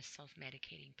that is self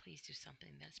medicating, please do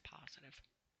something that's positive.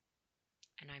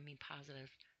 And I mean positive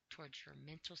towards your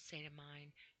mental state of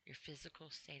mind, your physical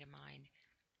state of mind,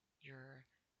 your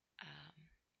um,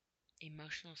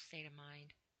 emotional state of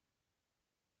mind,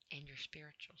 and your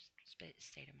spiritual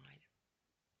state of mind.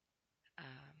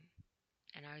 Um,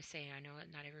 and I was saying, I know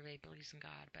not everybody believes in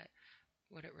God, but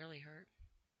would it really hurt?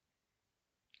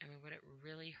 I mean, would it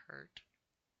really hurt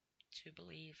to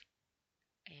believe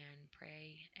and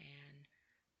pray and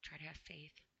try to have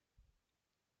faith?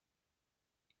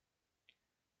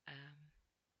 Um,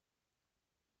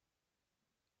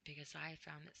 because I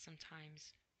found that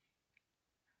sometimes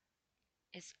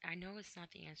I know it's not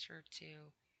the answer to,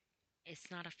 it's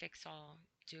not a fix all,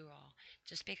 do all.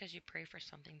 Just because you pray for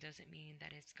something doesn't mean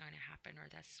that it's going to happen or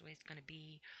that's the way it's going to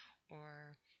be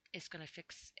or it's going to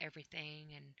fix everything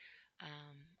and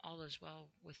all is well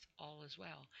with all is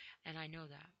well. And I know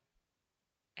that.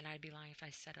 And I'd be lying if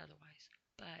I said otherwise.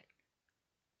 But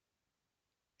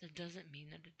that doesn't mean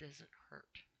that it doesn't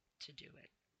hurt to do it.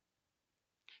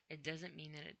 It doesn't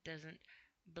mean that it doesn't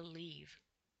believe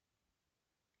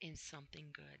in something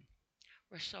good.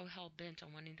 We're so hell bent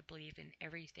on wanting to believe in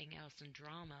everything else and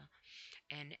drama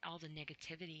and all the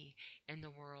negativity in the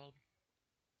world.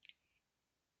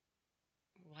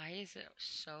 Why is it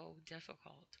so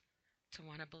difficult to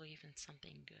want to believe in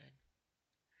something good?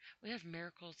 We have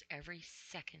miracles every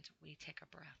second we take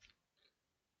a breath.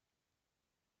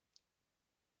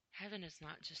 Heaven is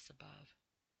not just above.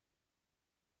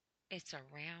 It's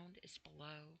around, it's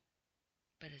below,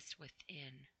 but it's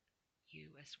within you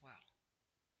as well.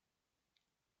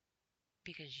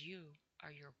 Because you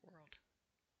are your world.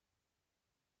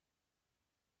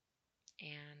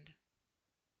 And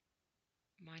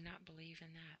why not believe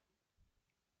in that?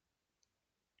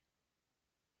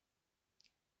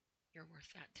 You're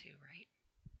worth that too, right?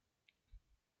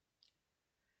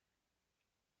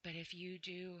 But if you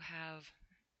do have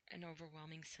an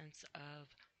overwhelming sense of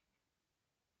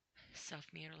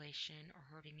self-mutilation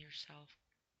or hurting yourself,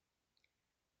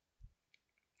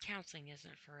 counseling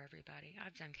isn't for everybody.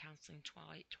 I've done counseling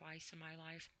twice in my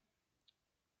life,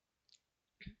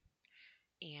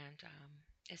 and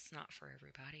it's not for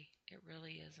everybody. It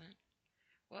really isn't.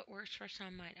 What works for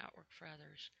some might not work for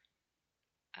others.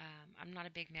 I'm not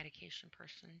a big medication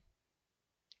person.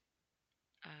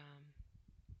 Um,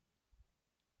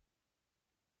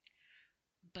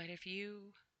 but if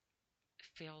you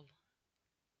feel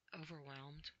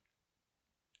overwhelmed,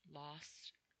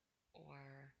 lost, or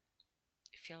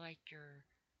feel like let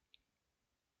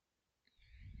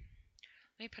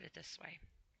me put it this way.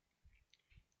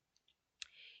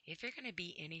 If you're going to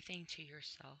be anything to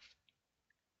yourself,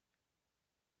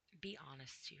 be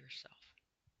honest to yourself.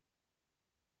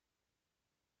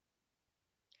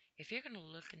 If you're going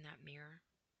to look in that mirror,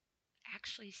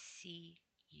 actually see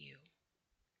you.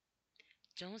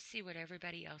 Don't see what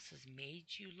everybody else has made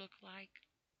you look like,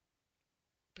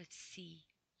 but see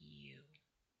you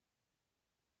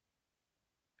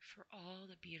for all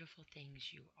the beautiful things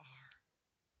you are.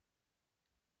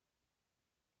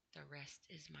 The rest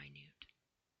is minute.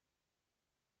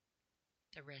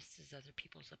 The rest is other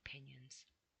people's opinions.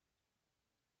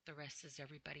 The rest is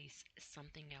everybody's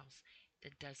something else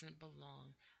that doesn't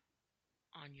belong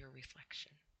on your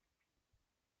reflection.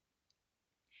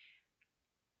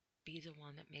 Be the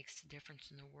one that makes the difference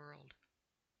in the world,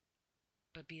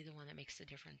 but be the one that makes the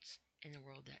difference in the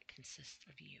world that consists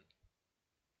of you.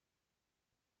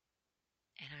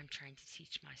 And I'm trying to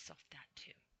teach myself that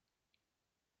too.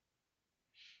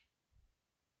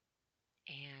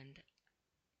 And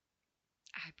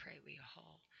I pray we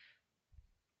all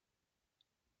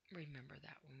remember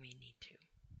that when we need to.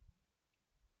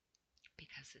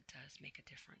 Because it does make a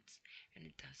difference and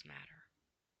it does matter.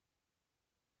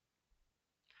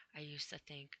 I used to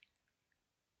think,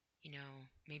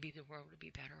 maybe the world would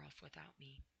be better off without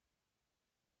me.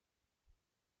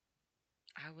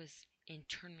 I was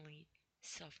internally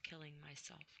self-killing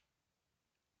myself.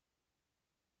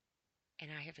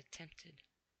 And I have attempted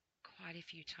quite a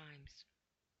few times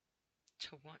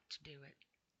to want to do it.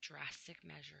 Drastic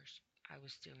measures I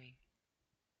was doing.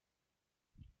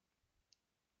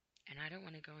 And I don't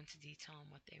want to go into detail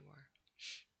on what they were.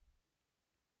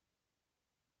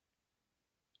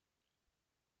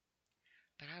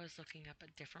 But I was looking up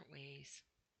at different ways.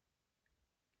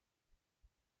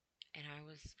 And I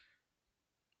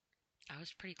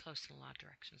was pretty close in a lot of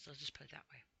directions. Let's just put it that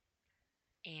way.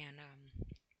 And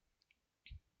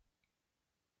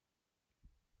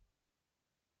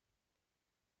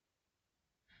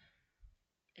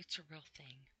it's a real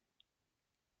thing.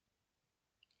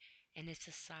 And it's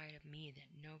a side of me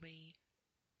that nobody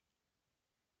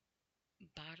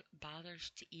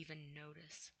bothers to even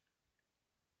notice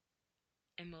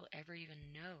and will ever even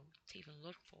know to even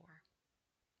look for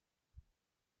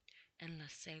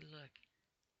unless they look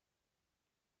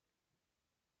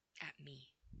at me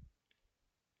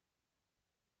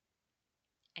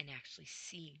and actually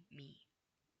see me,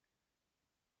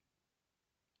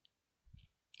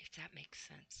 if that makes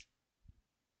sense.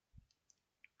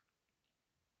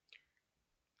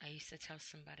 I used to tell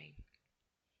somebody,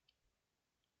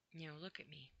 look at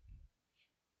me.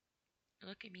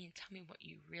 Look at me and tell me what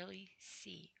you really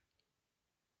see.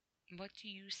 What do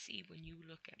you see when you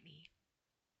look at me?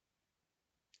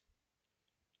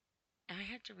 And I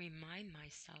had to remind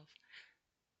myself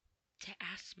to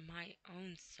ask my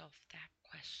own self that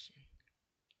question.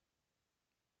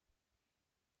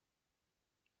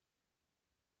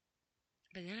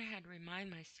 But then I had to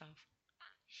remind myself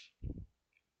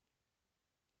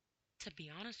to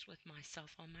be honest with myself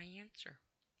on my answer.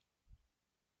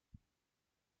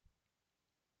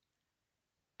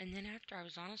 And then after I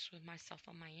was honest with myself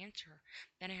on my answer,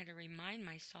 then I had to remind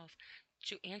myself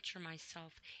to answer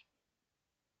myself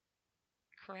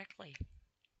correctly.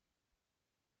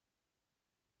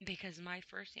 Because my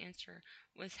first answer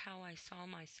was how I saw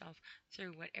myself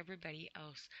through what everybody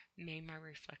else made my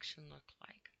reflection look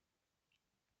like.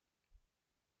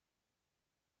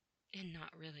 And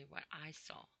not really what I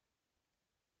saw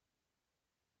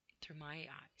through my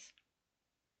eyes.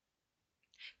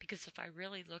 Because if I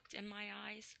really looked in my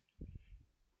eyes,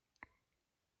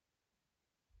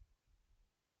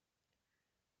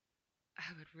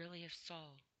 I would really have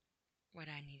saw what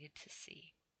I needed to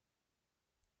see.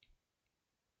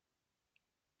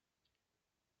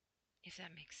 If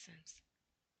that makes sense.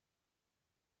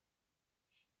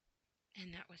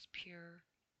 And that was pure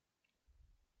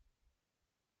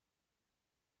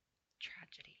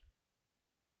tragedy.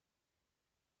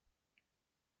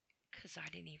 Because I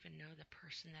didn't even know the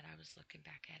person that I was looking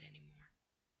back at anymore.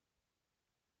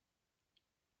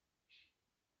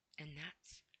 And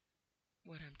that's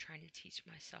what I'm trying to teach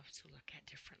myself to look at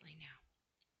differently now.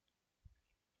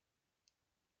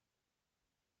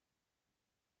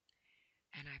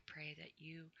 And I pray that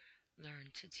you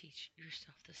learn to teach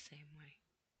yourself the same way.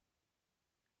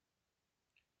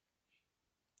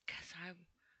 Because I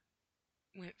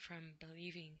went from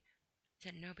believing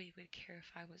that nobody would care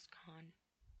if I was gone.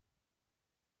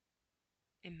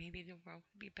 And maybe the world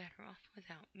would be better off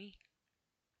without me.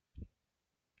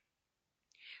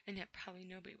 And that probably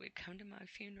nobody would come to my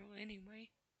funeral anyway.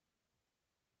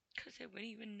 Because they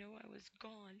wouldn't even know I was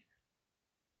gone.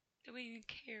 They wouldn't even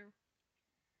care.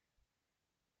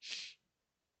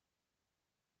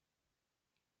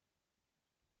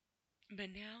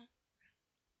 But now,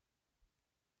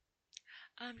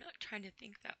 I'm not trying to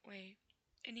think that way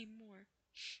anymore.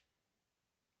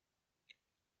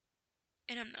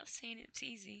 And I'm not saying it's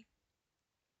easy.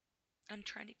 I'm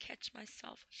trying to catch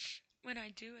myself when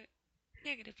I do it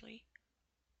negatively.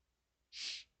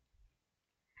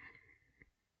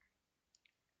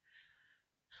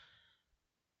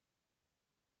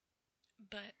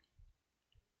 But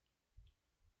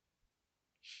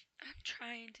I'm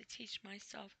trying to teach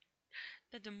myself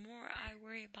that the more I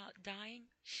worry about dying,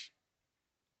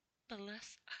 the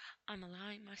less I'm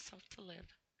allowing myself to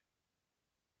live.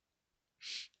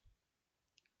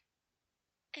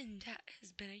 And that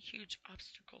has been a huge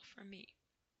obstacle for me.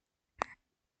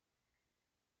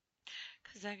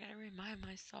 Because I gotta remind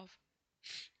myself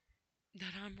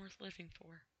that I'm worth living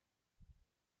for.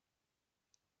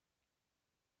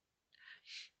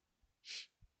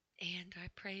 And I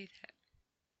pray that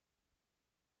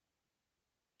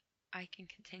I can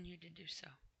continue to do so.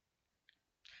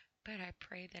 But I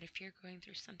pray that if you're going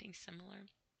through something similar,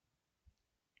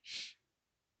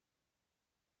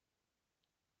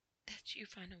 that you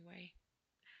find a way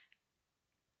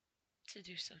to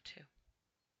do so too.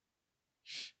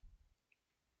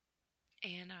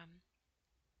 And I'm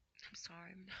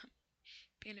sorry,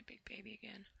 being a big baby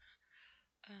again.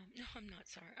 No, I'm not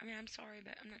sorry. I mean, I'm sorry,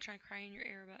 but I'm not trying to cry in your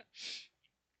ear. But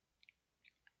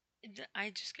I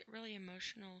just get really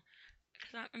emotional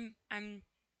because I'm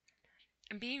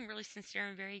being really sincere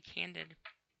and very candid.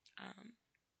 Um,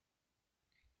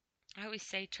 I always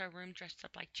say to a room dressed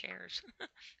up like chairs,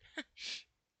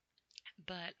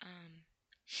 but uh,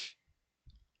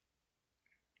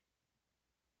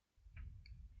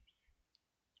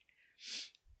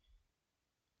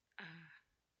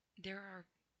 there are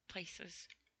places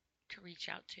to reach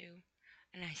out to.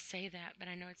 And I say that, but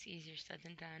I know it's easier said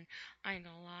than done. I ain't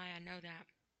gonna lie, I know that.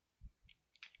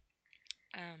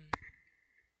 Um,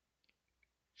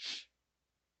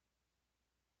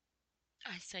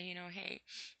 I say, hey,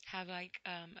 have like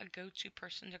a go-to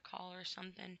person to call or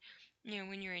something,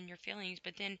 when you're in your feelings.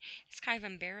 But then it's kind of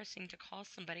embarrassing to call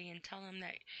somebody and tell them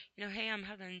that, hey, I'm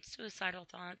having suicidal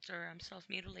thoughts, or I'm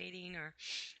self-mutilating, or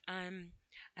I'm,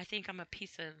 I think I'm a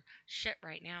piece of shit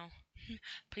right now.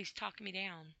 Please talk me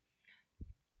down.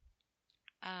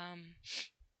 Um,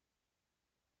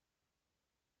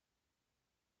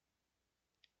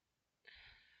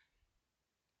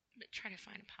 but try to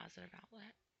find a positive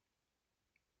outlet.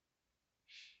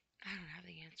 I don't have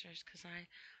the answers because I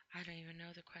don't even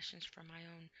know the questions for my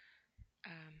own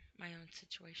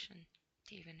situation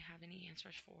to even have any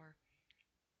answers for.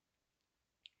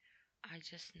 I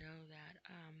just know that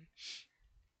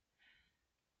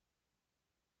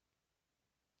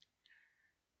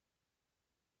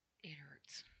it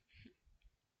hurts.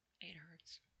 It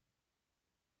hurts.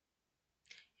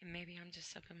 And maybe I'm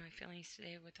just up in my feelings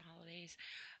today with the holidays,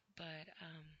 but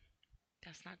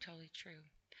that's not totally true.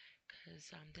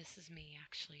 Because this is me,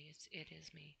 actually. It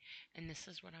is me. And this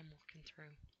is what I'm working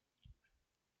through.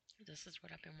 This is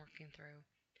what I've been working through.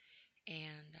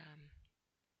 And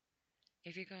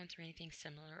if you're going through anything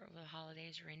similar over the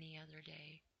holidays or any other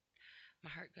day,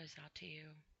 my heart goes out to you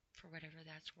for whatever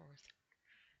that's worth.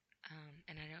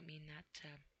 And I don't mean that to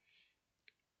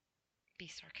be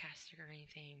sarcastic or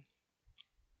anything.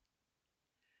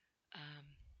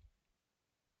 Um,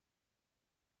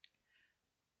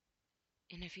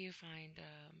 and if you find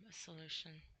a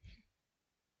solution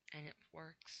and it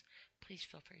works, please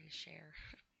feel free to share.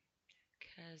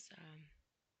 Because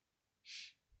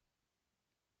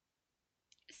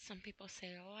some people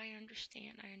say, oh, I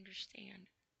understand, I understand.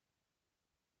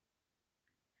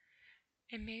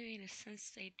 And maybe in a sense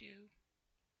they do.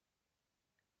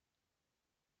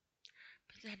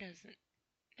 But that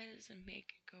doesn't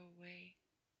make it go away.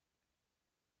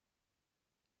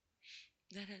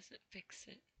 That doesn't fix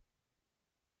it.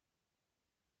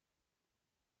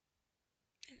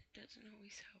 And it doesn't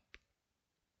always help.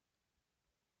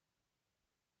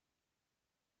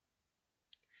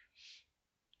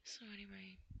 So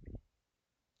anyway,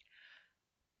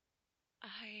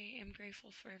 I am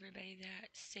grateful for everybody that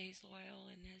stays loyal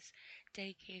and has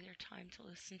dedicated their time to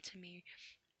listen to me.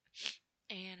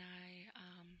 And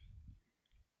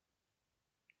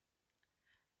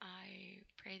I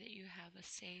pray that you have a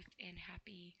safe and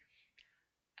happy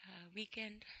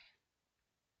weekend.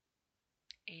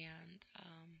 And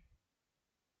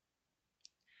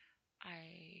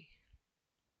I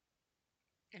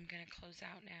am gonna close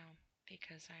out now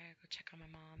because I gotta go check on my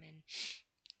mom, and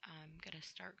I'm gonna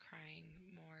start crying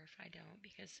more if I don't,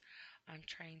 because I'm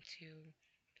trying to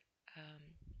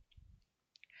um,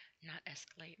 not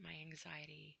escalate my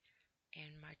anxiety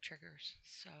and my triggers.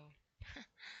 So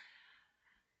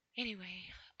anyway,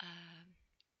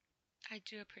 I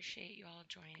do appreciate you all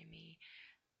joining me,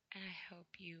 and I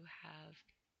hope you have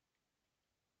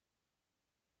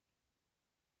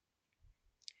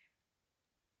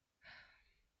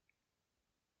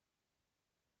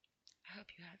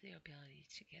the ability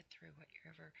to get through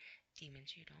whatever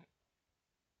demons you don't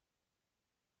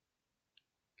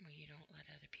let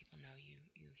other people know you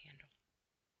handle.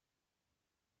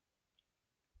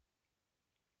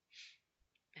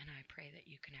 And I pray that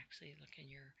you can actually look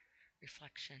in your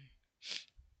reflection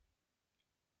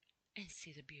and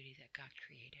see the beauty that God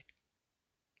created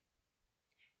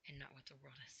and not what the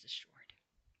world has destroyed.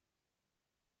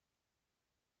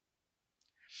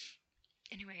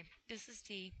 Anyway, this is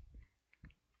Dee,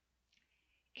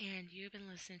 and you've been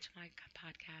listening to my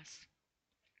podcast.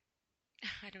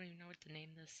 I don't even know what to name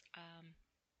this.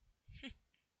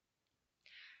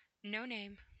 No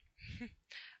name.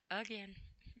 Again.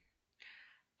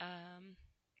 Um,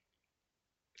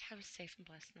 have a safe and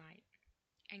blessed night,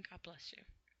 and God bless you.